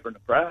play for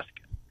Nebraska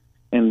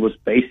and was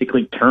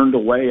basically turned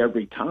away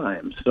every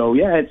time. So,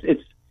 yeah,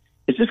 it's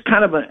just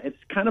kind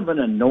of an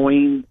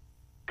annoying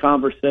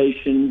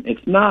conversation.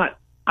 It's not,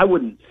 I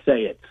wouldn't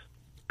say it's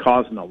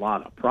causing a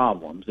lot of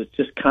problems. It's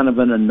just kind of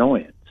an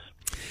annoyance.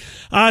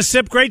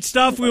 Sip, great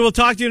stuff. We will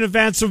talk to you in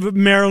advance of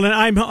Maryland.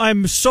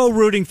 I'm so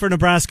rooting for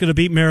Nebraska to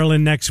beat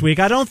Maryland next week.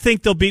 I don't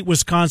think they'll beat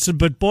Wisconsin,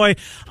 but boy,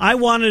 I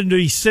wanted to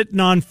be sitting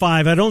on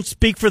 5. I don't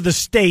speak for the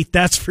state,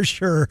 that's for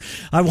sure.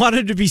 I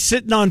wanted to be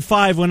sitting on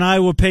 5 when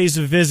Iowa pays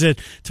a visit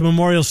to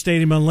Memorial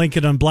Stadium in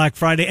Lincoln on Black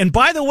Friday. And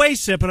by the way,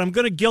 Sip, and I'm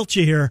going to guilt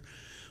you here,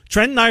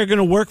 Trent and I are going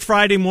to work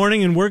Friday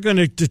morning, and we're going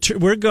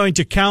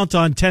to count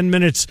on 10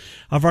 minutes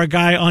of our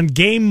guy on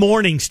game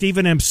morning,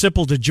 Stephen M.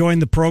 Sipple, to join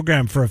the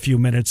program for a few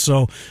minutes.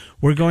 So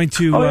we're going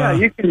to. Oh yeah,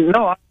 you can.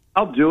 No,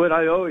 I'll do it.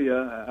 I owe you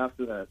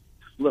after that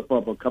slip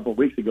up a couple of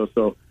weeks ago.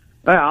 So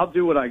yeah, I'll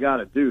do what I got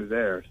to do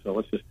there. So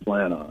let's just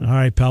plan on it. All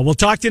right, pal. We'll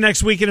talk to you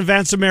next week in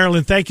advance of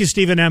Maryland. Thank you,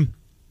 Stephen M.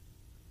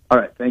 All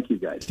right, thank you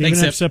guys. Stephen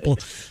M.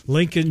 Sipple,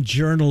 Lincoln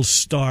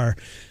Journal-Star.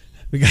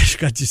 We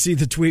got to see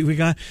the tweet we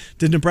got.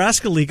 Did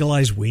Nebraska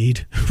legalize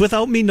weed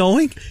without me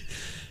knowing?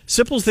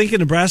 Sipple's thinking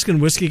Nebraska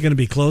and whiskey going to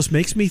be close.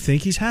 Makes me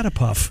think he's had a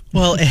puff.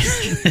 Well,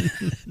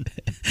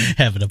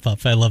 having a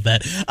puff. I love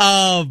that.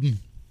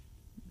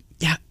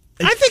 Yeah.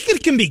 I think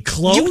it can be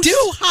close. You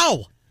do?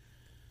 How?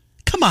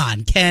 Come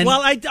on, Ken.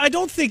 Well, I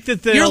don't think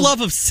that your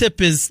love of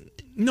sip is...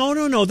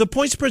 No. The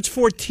point spread's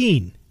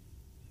 14.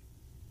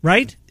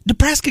 Right?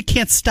 Nebraska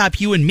can't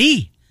stop you and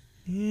me.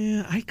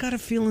 Yeah, I got a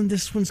feeling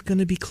this one's going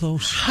to be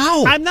close.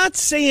 How? I'm not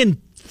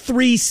saying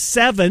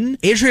 3-7.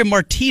 Adrian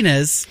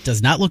Martinez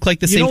does not look like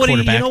the same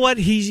quarterback. You know what?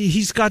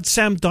 He's got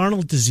Sam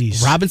Darnold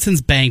disease.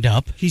 Robinson's banged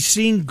up. He's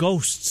seeing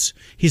ghosts.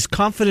 His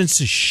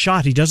confidence is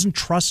shot. He doesn't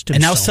trust himself.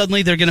 And now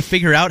suddenly they're going to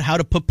figure out how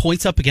to put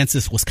points up against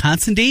this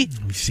Wisconsin D?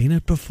 We've seen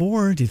it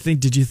before.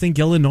 Did you think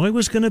Illinois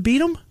was going to beat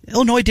them?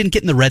 Illinois didn't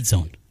get in the red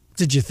zone.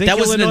 Did you think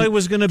Illinois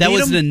was going to beat them? That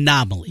was an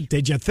anomaly.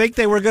 Did you think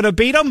they were going to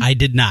beat them? I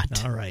did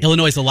not. All right.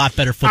 Illinois is a lot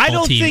better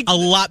football team. A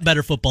lot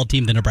better football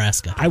team than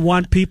Nebraska. I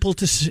want people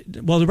to...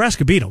 Well,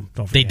 Nebraska beat them.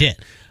 Don't forget. They did.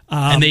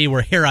 And they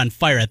were hair on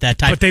fire at that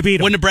time. But they beat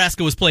them. When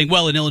Nebraska was playing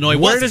well and Illinois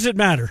wasn't. Where does it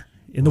matter?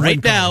 In the right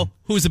win column. now,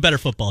 who's a better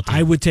football team?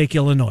 I would take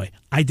Illinois.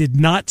 I did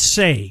not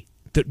say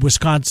that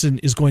Wisconsin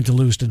is going to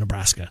lose to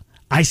Nebraska.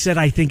 I said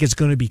I think it's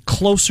going to be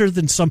closer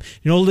than some.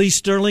 Lee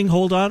Sterling,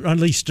 hold on.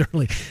 Lee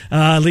Sterling.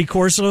 Lee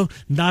Corso,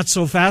 not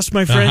so fast,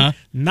 my friend. Uh-huh.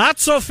 Not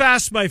so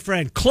fast, my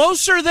friend.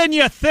 Closer than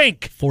you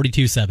think.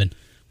 42-7.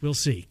 We'll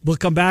see. We'll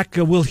come back.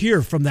 We'll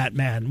hear from that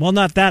man. Well,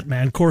 not that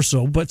man,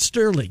 Corso, but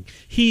Sterling.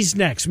 He's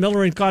next.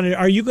 Miller and Condon,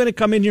 are you going to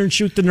come in here and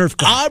shoot the Nerf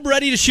gun? I'm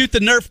ready to shoot the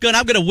Nerf gun.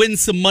 I'm going to win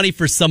some money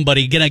for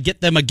somebody. Going to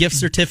get them a gift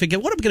certificate.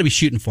 What am I going to be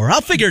shooting for?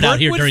 I'll figure it out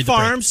here during the break.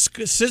 Farms,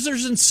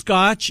 Scissors and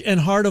Scotch,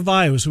 and Heart of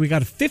Iowa. So we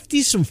got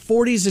 50s, some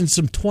 40s, and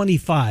some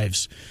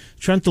 25s.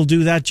 Trent will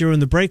do that during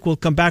the break. We'll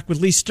come back with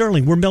Lee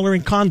Sterling. We're Miller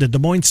and Condon, Des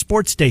Moines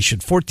Sports Station,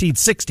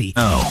 1460.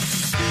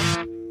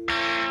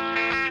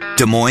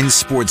 Des Moines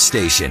Sports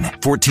Station,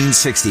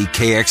 1460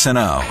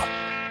 KXNO.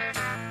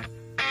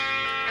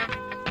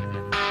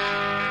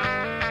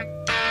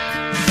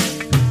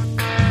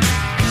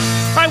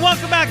 All right,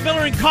 welcome back,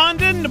 Miller and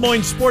Condon, Des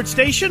Moines Sports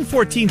Station,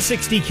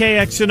 1460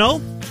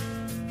 KXNO.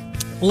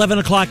 11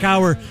 o'clock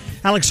hour.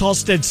 Alex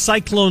Halstead,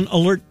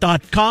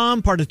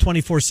 CycloneAlert.com, part of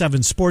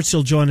 24/7 Sports.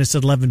 He'll join us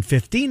at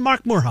 11:15.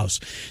 Mark Morehouse,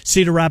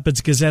 Cedar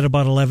Rapids Gazette,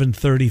 about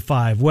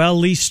 11:35. Well,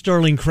 Lee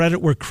Sterling,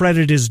 credit where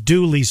credit is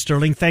due, Lee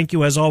Sterling. Thank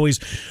you, as always,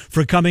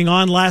 for coming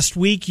on. Last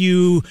week,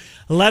 you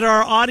let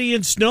our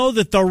audience know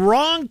that the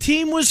wrong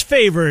team was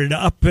favored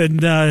up in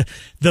the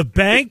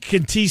bank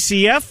and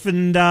TCF,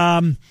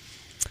 and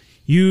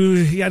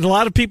you had a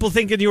lot of people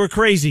thinking you were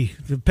crazy.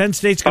 Penn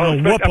State's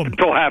going to whoop them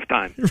until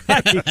halftime.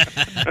 Right.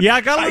 Yeah,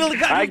 I got a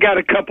little. I got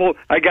a couple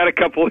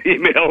of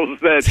emails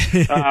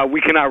that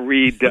we cannot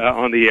read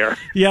on the air.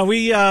 Yeah,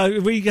 we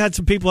had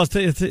some people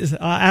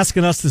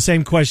asking us the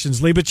same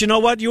questions, Lee. But you know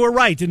what? You were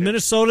right. In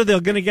Minnesota, they're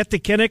going to get to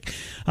Kinnick.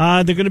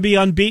 They're going to be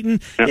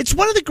unbeaten. Yeah. It's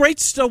one of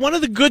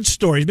the good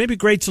stories. Maybe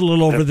great's a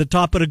little over the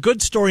top, but a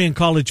good story in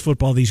college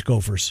football. These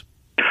Gophers.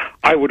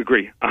 I would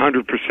agree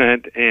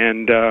 100%.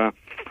 And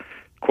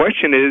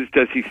question is,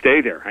 does he stay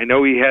there? I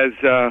know he has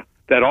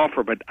that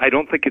offer, but I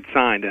don't think it's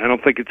signed. I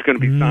don't think it's going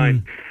to be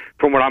signed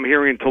from what I'm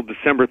hearing until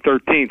December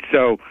 13th.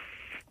 So,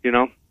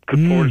 could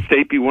Florida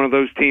State be one of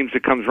those teams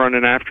that comes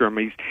running after him?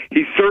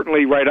 He's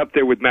certainly right up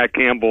there with Matt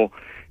Campbell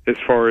as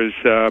far as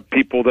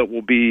people that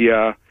will be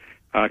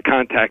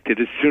contacted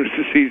as soon as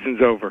the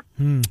season's over.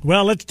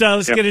 Well, let's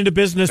get into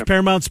business.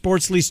 Paramount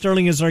Sports, Lee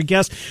Sterling is our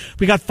guest.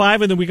 We got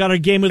 5, and then we got our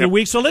game of the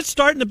week. So let's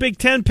start in the Big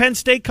Ten. Penn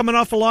State coming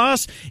off a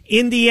loss.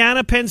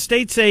 Indiana, Penn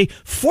State's a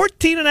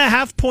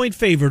 14.5-point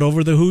favorite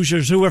over the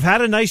Hoosiers, who have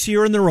had a nice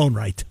year in their own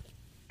right.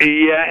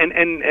 Yeah,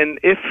 and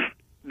if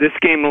this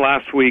game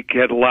last week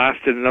had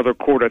lasted another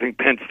quarter, I think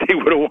Penn State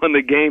would have won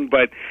the game,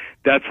 but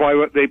that's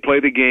why they play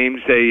the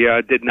games. They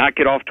did not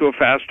get off to a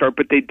fast start,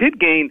 but they did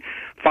gain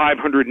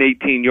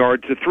 518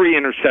 yards. The 3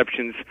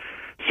 interceptions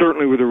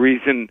certainly were the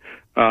reason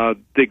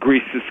they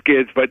greased the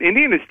skids. But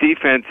Indiana's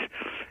defense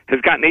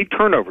has gotten 8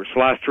 turnovers the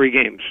last 3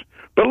 games.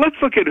 But let's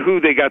look at who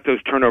they got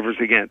those turnovers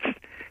against.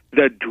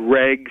 The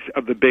dregs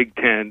of the Big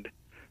Ten: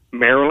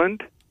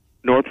 Maryland,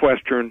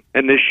 Northwestern,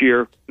 and this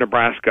year,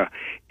 Nebraska.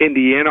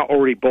 Indiana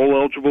already bowl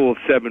eligible with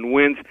 7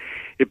 wins.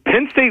 If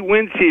Penn State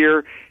wins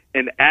here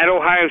and at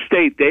Ohio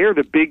State, they are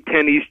the Big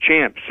Ten East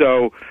champs.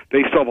 So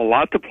they still have a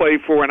lot to play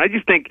for. And I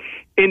just think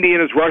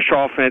Indiana's rush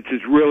offense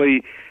is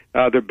really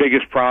their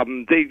biggest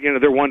problem.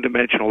 They're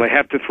one-dimensional. They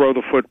have to throw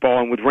the football.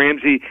 And with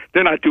Ramsey,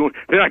 they're not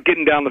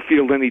getting down the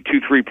field any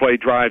 2-3 play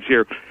drives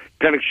here.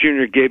 Penix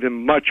Jr. gave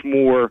them much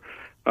more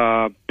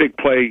big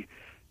play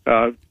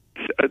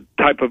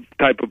type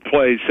of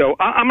plays. So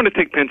I'm going to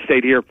take Penn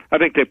State here. I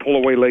think they pull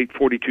away late,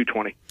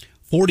 42-20.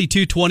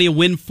 42-20, a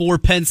win for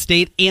Penn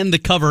State and the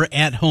cover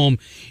at home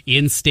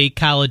in State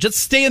College. Let's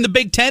stay in the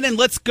Big Ten and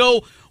let's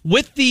go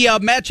with the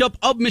matchup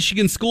of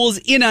Michigan schools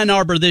in Ann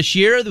Arbor this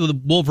year. The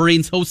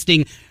Wolverines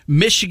hosting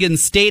Michigan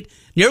State.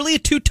 Nearly a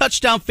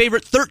 2-touchdown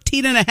favorite,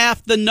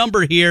 13.5 the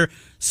number here.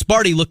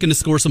 Sparty looking to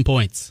score some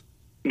points.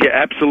 Yeah,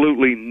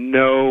 absolutely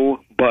no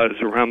buzz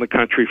around the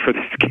country for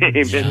this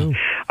game. And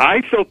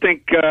I still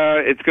think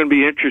it's going to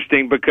be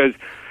interesting because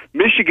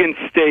Michigan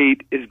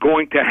State is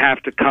going to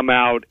have to come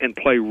out and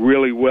play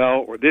really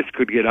well, or this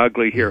could get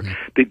ugly here.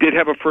 They did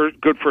have a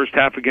good first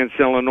half against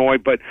Illinois,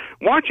 but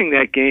watching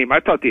that game, I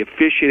thought the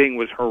officiating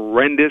was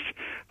horrendous.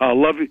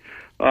 Lovey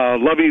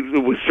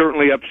was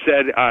certainly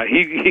upset. I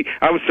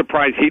was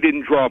surprised he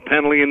didn't draw a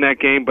penalty in that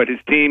game, but his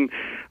team,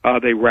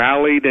 they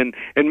rallied. And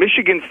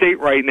Michigan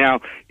State right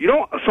now, you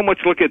don't so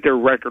much look at their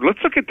record. Let's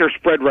look at their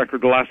spread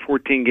record the last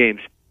 14 games.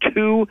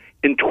 2-12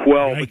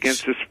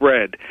 against the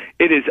spread.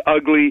 It is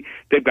ugly.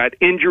 They've got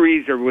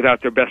injuries. They're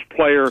without their best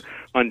player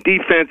on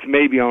defense,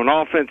 maybe on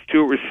offense,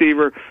 2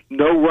 receiver,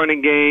 no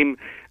running game,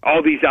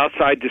 all these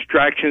outside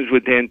distractions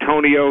with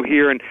D'Antonio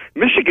here. And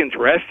Michigan's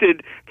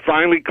rested,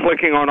 finally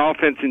clicking on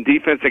offense and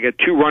defense. They got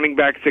 2 running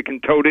backs that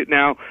can tote it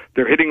now.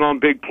 They're hitting on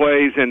big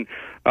plays. And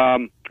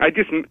I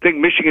just think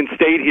Michigan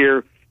State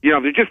here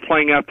They're just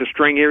playing out the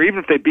string here. Even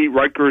if they beat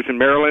Rutgers in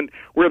Maryland,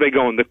 where are they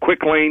going? The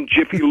Quick Lane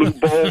Jiffy Lube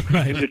Bowl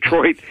in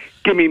Detroit.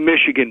 Give me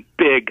Michigan,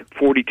 big,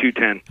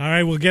 42-10. All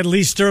right, we'll get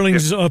Lee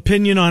Sterling's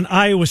opinion on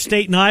Iowa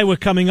State and Iowa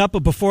coming up.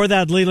 But before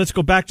that, Lee, let's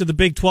go back to the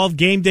Big 12.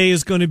 Game day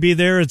is going to be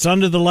there. It's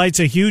under the lights,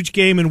 a huge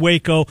game in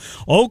Waco.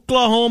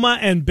 Oklahoma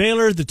and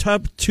Baylor, the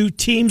top two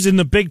teams in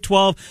the Big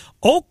 12.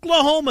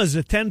 Oklahoma's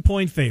a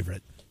 10-point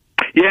favorite.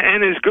 Yeah,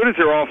 and as good as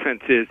their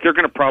offense is, they're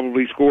going to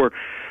probably score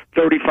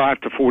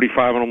 35 to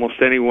 45 on almost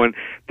anyone.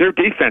 Their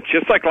defense,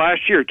 just like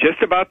last year,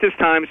 just about this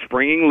time,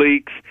 springing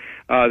leaks.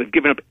 They've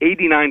given up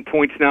 89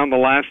 points now in the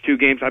last two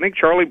games. I think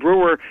Charlie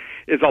Brewer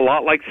is a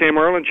lot like Sam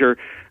Erlinger.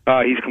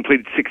 He's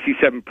completed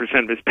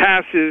 67% of his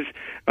passes,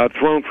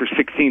 thrown for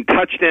 16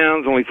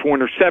 touchdowns, only 4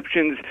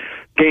 interceptions,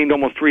 gained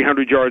almost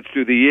 300 yards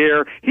through the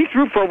air. He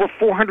threw for over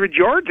 400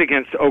 yards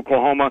against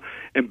Oklahoma,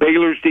 and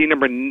Baylor's D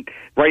number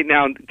right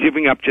now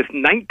giving up just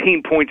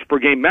 19 points per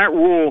game. Matt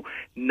Rule,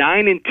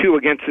 9-2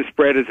 against the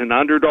spread as an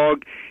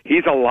underdog.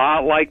 He's a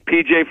lot like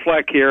P.J.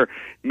 Fleck here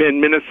in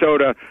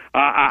Minnesota.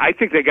 I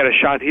think they got a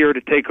shot here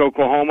to take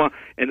Oklahoma.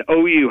 And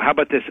OU, how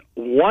about this,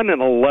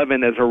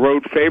 1-11 as a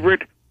road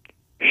favorite?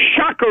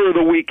 Shocker of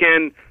the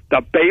weekend, the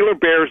Baylor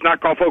Bears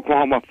knock off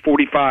Oklahoma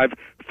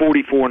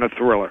 45-44 in a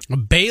thriller.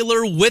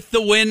 Baylor with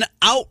the win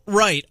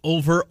outright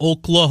over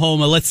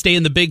Oklahoma. Let's stay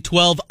in the Big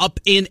 12. Up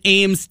in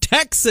Ames,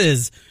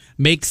 Texas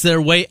makes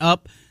their way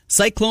up.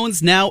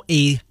 Cyclones now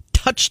a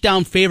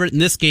touchdown favorite in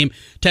this game.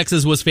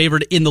 Texas was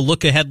favored in the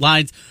look-ahead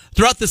lines.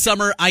 Throughout the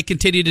summer, I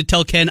continued to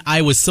tell Ken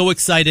I was so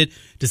excited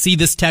to see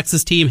this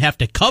Texas team have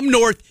to come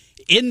north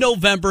in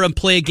November and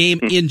play a game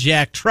in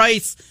Jack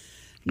Trice.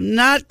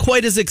 Not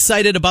quite as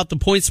excited about the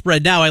point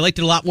spread now. I liked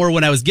it a lot more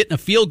when I was getting a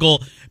field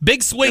goal.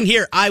 Big swing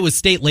here, Iowa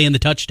State laying the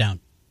touchdown.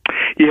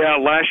 Yeah,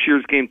 last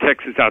year's game,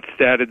 Texas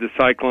outstatted the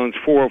Cyclones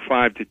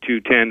 405 to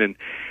 210 and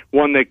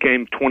won that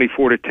game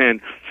 24 to 10.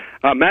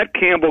 Matt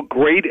Campbell,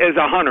 great as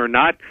a hunter,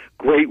 not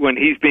great when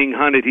he's being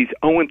hunted. He's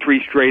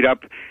 0-3 straight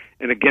up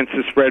and against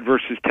the spread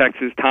versus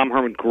Texas. Tom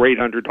Herman, great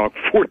underdog,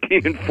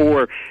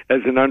 14-4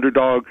 as an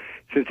underdog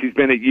since he's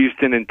been at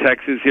Houston and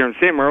Texas here. And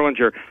Sam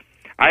Erlinger,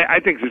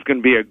 I think this is going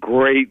to be a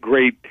great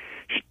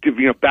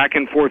back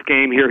and forth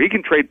game here. He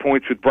can trade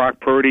points with Brock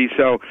Purdy,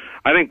 so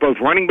I think both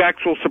running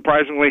backs will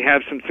surprisingly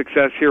have some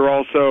success here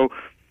also.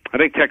 I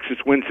think Texas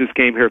wins this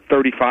game here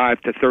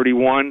 35 to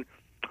 31.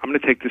 I'm going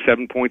to take the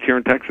 7 points here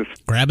in Texas.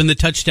 Grabbing the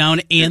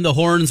touchdown and the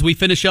horns, we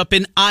finish up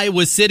in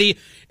Iowa City.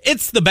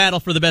 It's the battle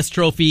for the best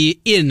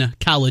trophy in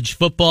college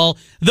football.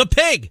 The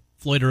Pig,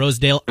 Floyd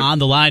Rosedale on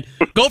the line.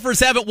 Gophers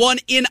haven't won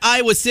in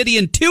Iowa City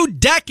in 2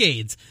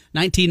 decades.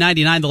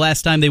 1999, the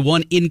last time they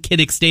won in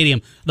Kinnick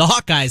Stadium. The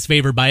Hawkeyes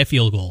favored by a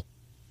field goal.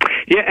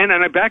 Yeah, and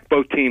I backed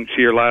both teams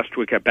here last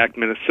week. I backed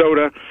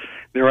Minnesota,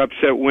 their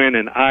upset win,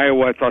 and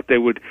Iowa. I thought they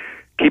would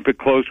keep it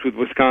close with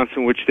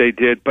Wisconsin, which they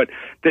did. But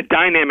the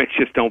dynamics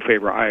just don't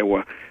favor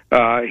Iowa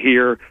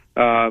here,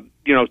 to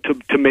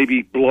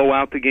maybe blow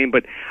out the game.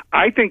 But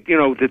I think,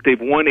 that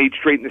they've won 8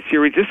 straight in the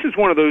series. This is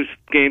one of those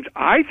games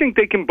I think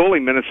they can bully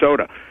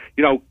Minnesota.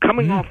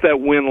 Coming off that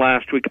win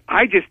last week,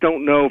 I just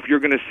don't know if you're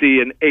going to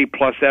see an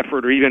A-plus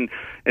effort or even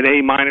an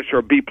A- or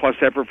a B-plus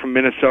effort from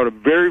Minnesota.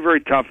 Very,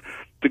 very tough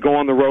to go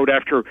on the road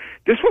after.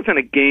 This wasn't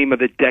a game of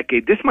the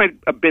decade. This might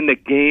have been the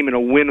game and a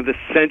win of the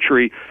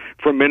century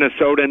for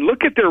Minnesota. And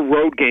look at their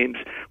road games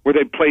where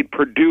they played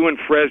Purdue and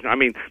Fresno. I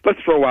mean, let's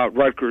throw out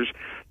Rutgers.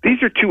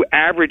 These are 2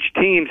 average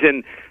teams,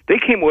 and they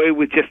came away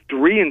with just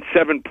 3 and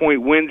 7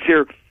 point wins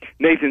here.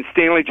 Nathan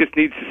Stanley just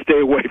needs to stay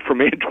away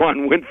from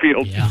Antoine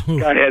Winfield. Yeah.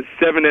 Guy has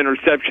 7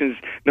 interceptions,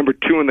 number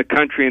 2 in the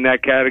country in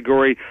that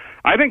category.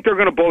 I think they're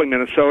going to bully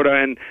Minnesota,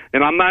 and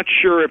I'm not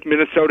sure if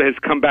Minnesota has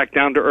come back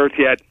down to earth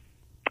yet.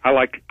 I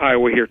like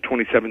Iowa here,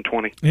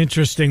 27-20.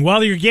 Interesting.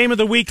 Well, your game of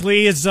the week,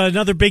 Lee, is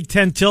another Big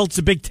Ten tilt. It's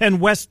a Big Ten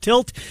West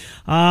tilt.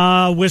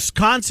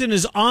 Wisconsin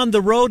is on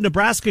the road.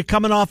 Nebraska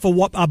coming off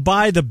a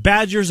bye. The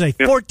Badgers, a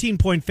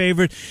 14-point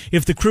favorite.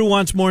 If the crew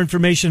wants more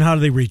information, how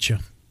do they reach you?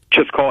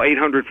 Just call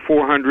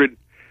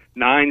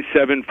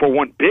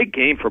 800-400-9741. Big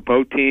game for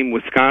both teams.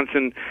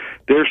 Wisconsin,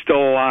 they're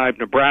still alive.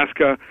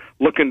 Nebraska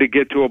looking to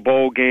get to a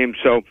bowl game.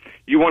 So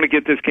you want to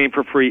get this game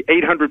for free.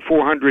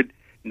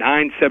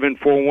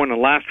 800-400-9741.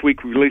 And last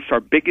week we released our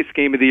biggest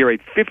game of the year, a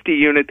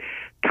 50-unit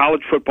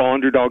college football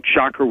underdog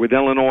shocker with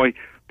Illinois,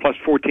 plus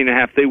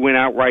 14.5. They win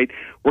outright.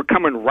 We're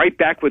coming right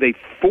back with a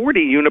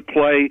 40-unit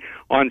play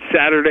on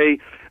Saturday.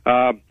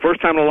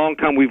 First time in a long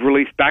time we've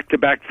released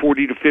back-to-back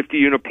 40 to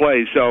 50-unit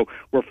plays. So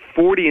we're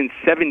 40 and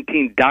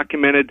 17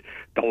 documented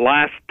the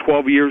last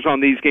 12 years on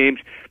these games.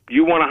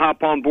 You want to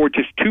hop on board,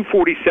 just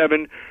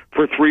 $247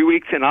 for 3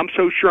 weeks, and I'm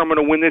so sure I'm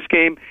going to win this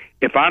game.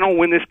 If I don't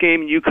win this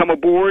game and you come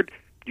aboard,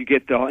 you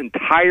get the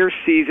entire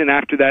season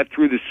after that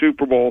through the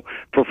Super Bowl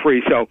for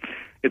free. So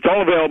it's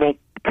all available.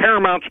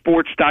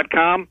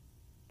 ParamountSports.com.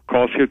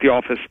 Call us here at the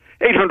office,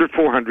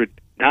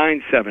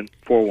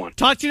 800-400-9741.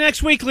 Talk to you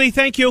next week, Lee.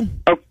 Thank you.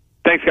 Oh,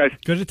 thanks, guys.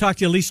 Good to talk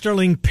to you. Lee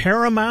Sterling,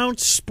 Paramount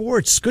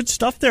Sports. Good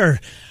stuff there.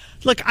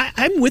 Look,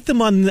 I'm with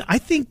them on. I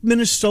think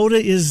Minnesota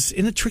is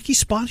in a tricky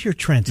spot here,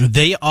 Trent.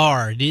 They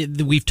are.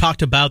 We've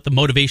talked about the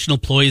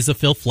motivational ploys of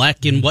Phil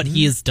Fleck and what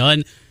he has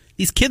done.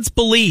 These kids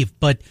believe,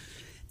 but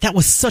that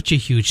was such a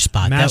huge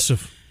spot.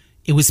 Massive.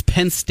 It was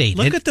Penn State.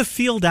 Look at the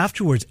field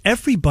afterwards.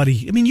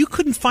 Everybody. I mean, you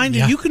couldn't find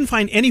it. You couldn't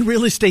find any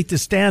real estate to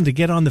stand to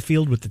get on the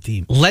field with the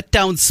team.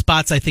 Letdown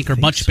spots, I think, are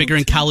much bigger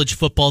in college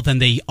football than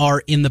they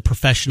are in the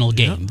professional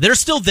game. They're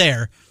still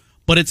there,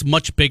 but it's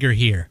much bigger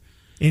here.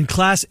 In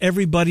class,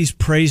 everybody's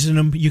praising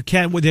them.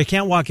 They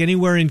can't walk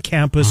anywhere in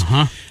campus.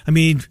 I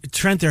mean,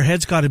 Trent, their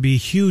head's got to be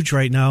huge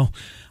right now.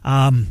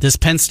 This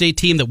Penn State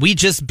team that we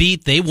just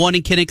beat, they won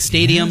in Kinnick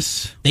Stadium.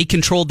 Yes. They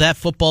controlled that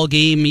football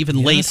game.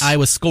 Even late,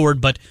 Iowa scored,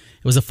 but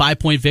it was a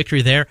 5-point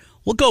victory there.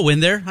 We'll go in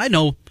there. I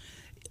know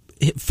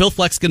Phil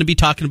Fleck's going to be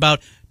talking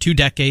about 2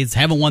 decades,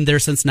 haven't won there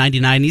since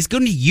 99. He's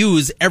going to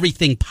use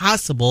everything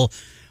possible,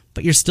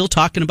 but you're still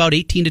talking about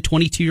 18 to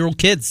 22-year-old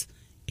kids.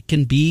 It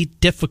can be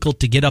difficult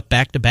to get up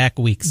back-to-back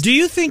weeks. Do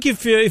you think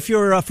if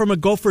you're from a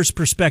Gophers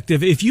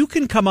perspective, if you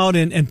can come out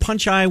and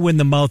punch Iowa in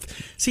the mouth,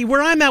 see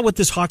where I'm at with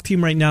this Hawk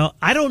team right now,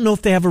 I don't know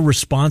if they have a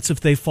response if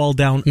they fall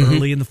down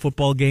early in the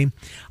football game.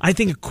 I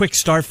think a quick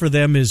start for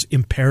them is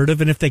imperative,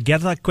 and if they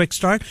get that quick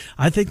start,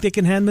 I think they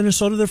can hand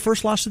Minnesota their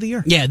first loss of the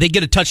year. Yeah, they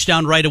get a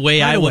touchdown right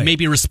away. Iowa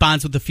maybe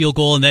responds with the field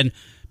goal, and then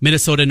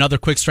Minnesota another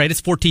quick strike.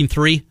 It's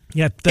 14-3.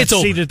 Yeah, that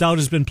seeded out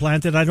has been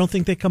planted. I don't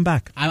think they come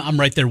back. I'm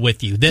right there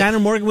with you. Tanner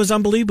Morgan was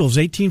unbelievable. He was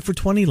 18 for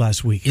 20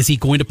 last week. Is he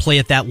going to play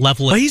at that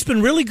level? Well, he's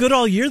been really good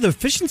all year. The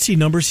efficiency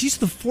numbers, he's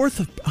the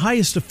 4th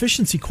highest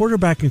efficiency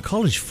quarterback in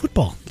college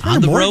football.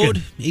 On the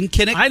road in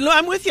Kinnick.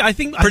 I'm with you. I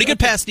think pretty good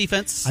pass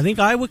defense. I think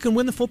Iowa can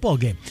win the football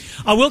game.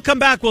 We'll come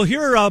back. We'll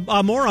hear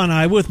more on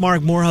Iowa with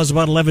Mark Morehouse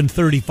about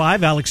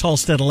 11:35. Alex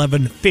Halstead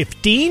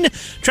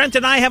 11:15. Trent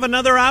and I have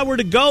another hour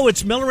to go.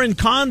 It's Miller and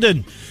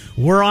Condon.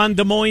 We're on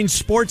Des Moines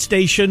Sports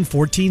Station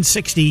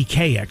 1460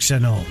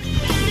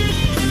 KXNO.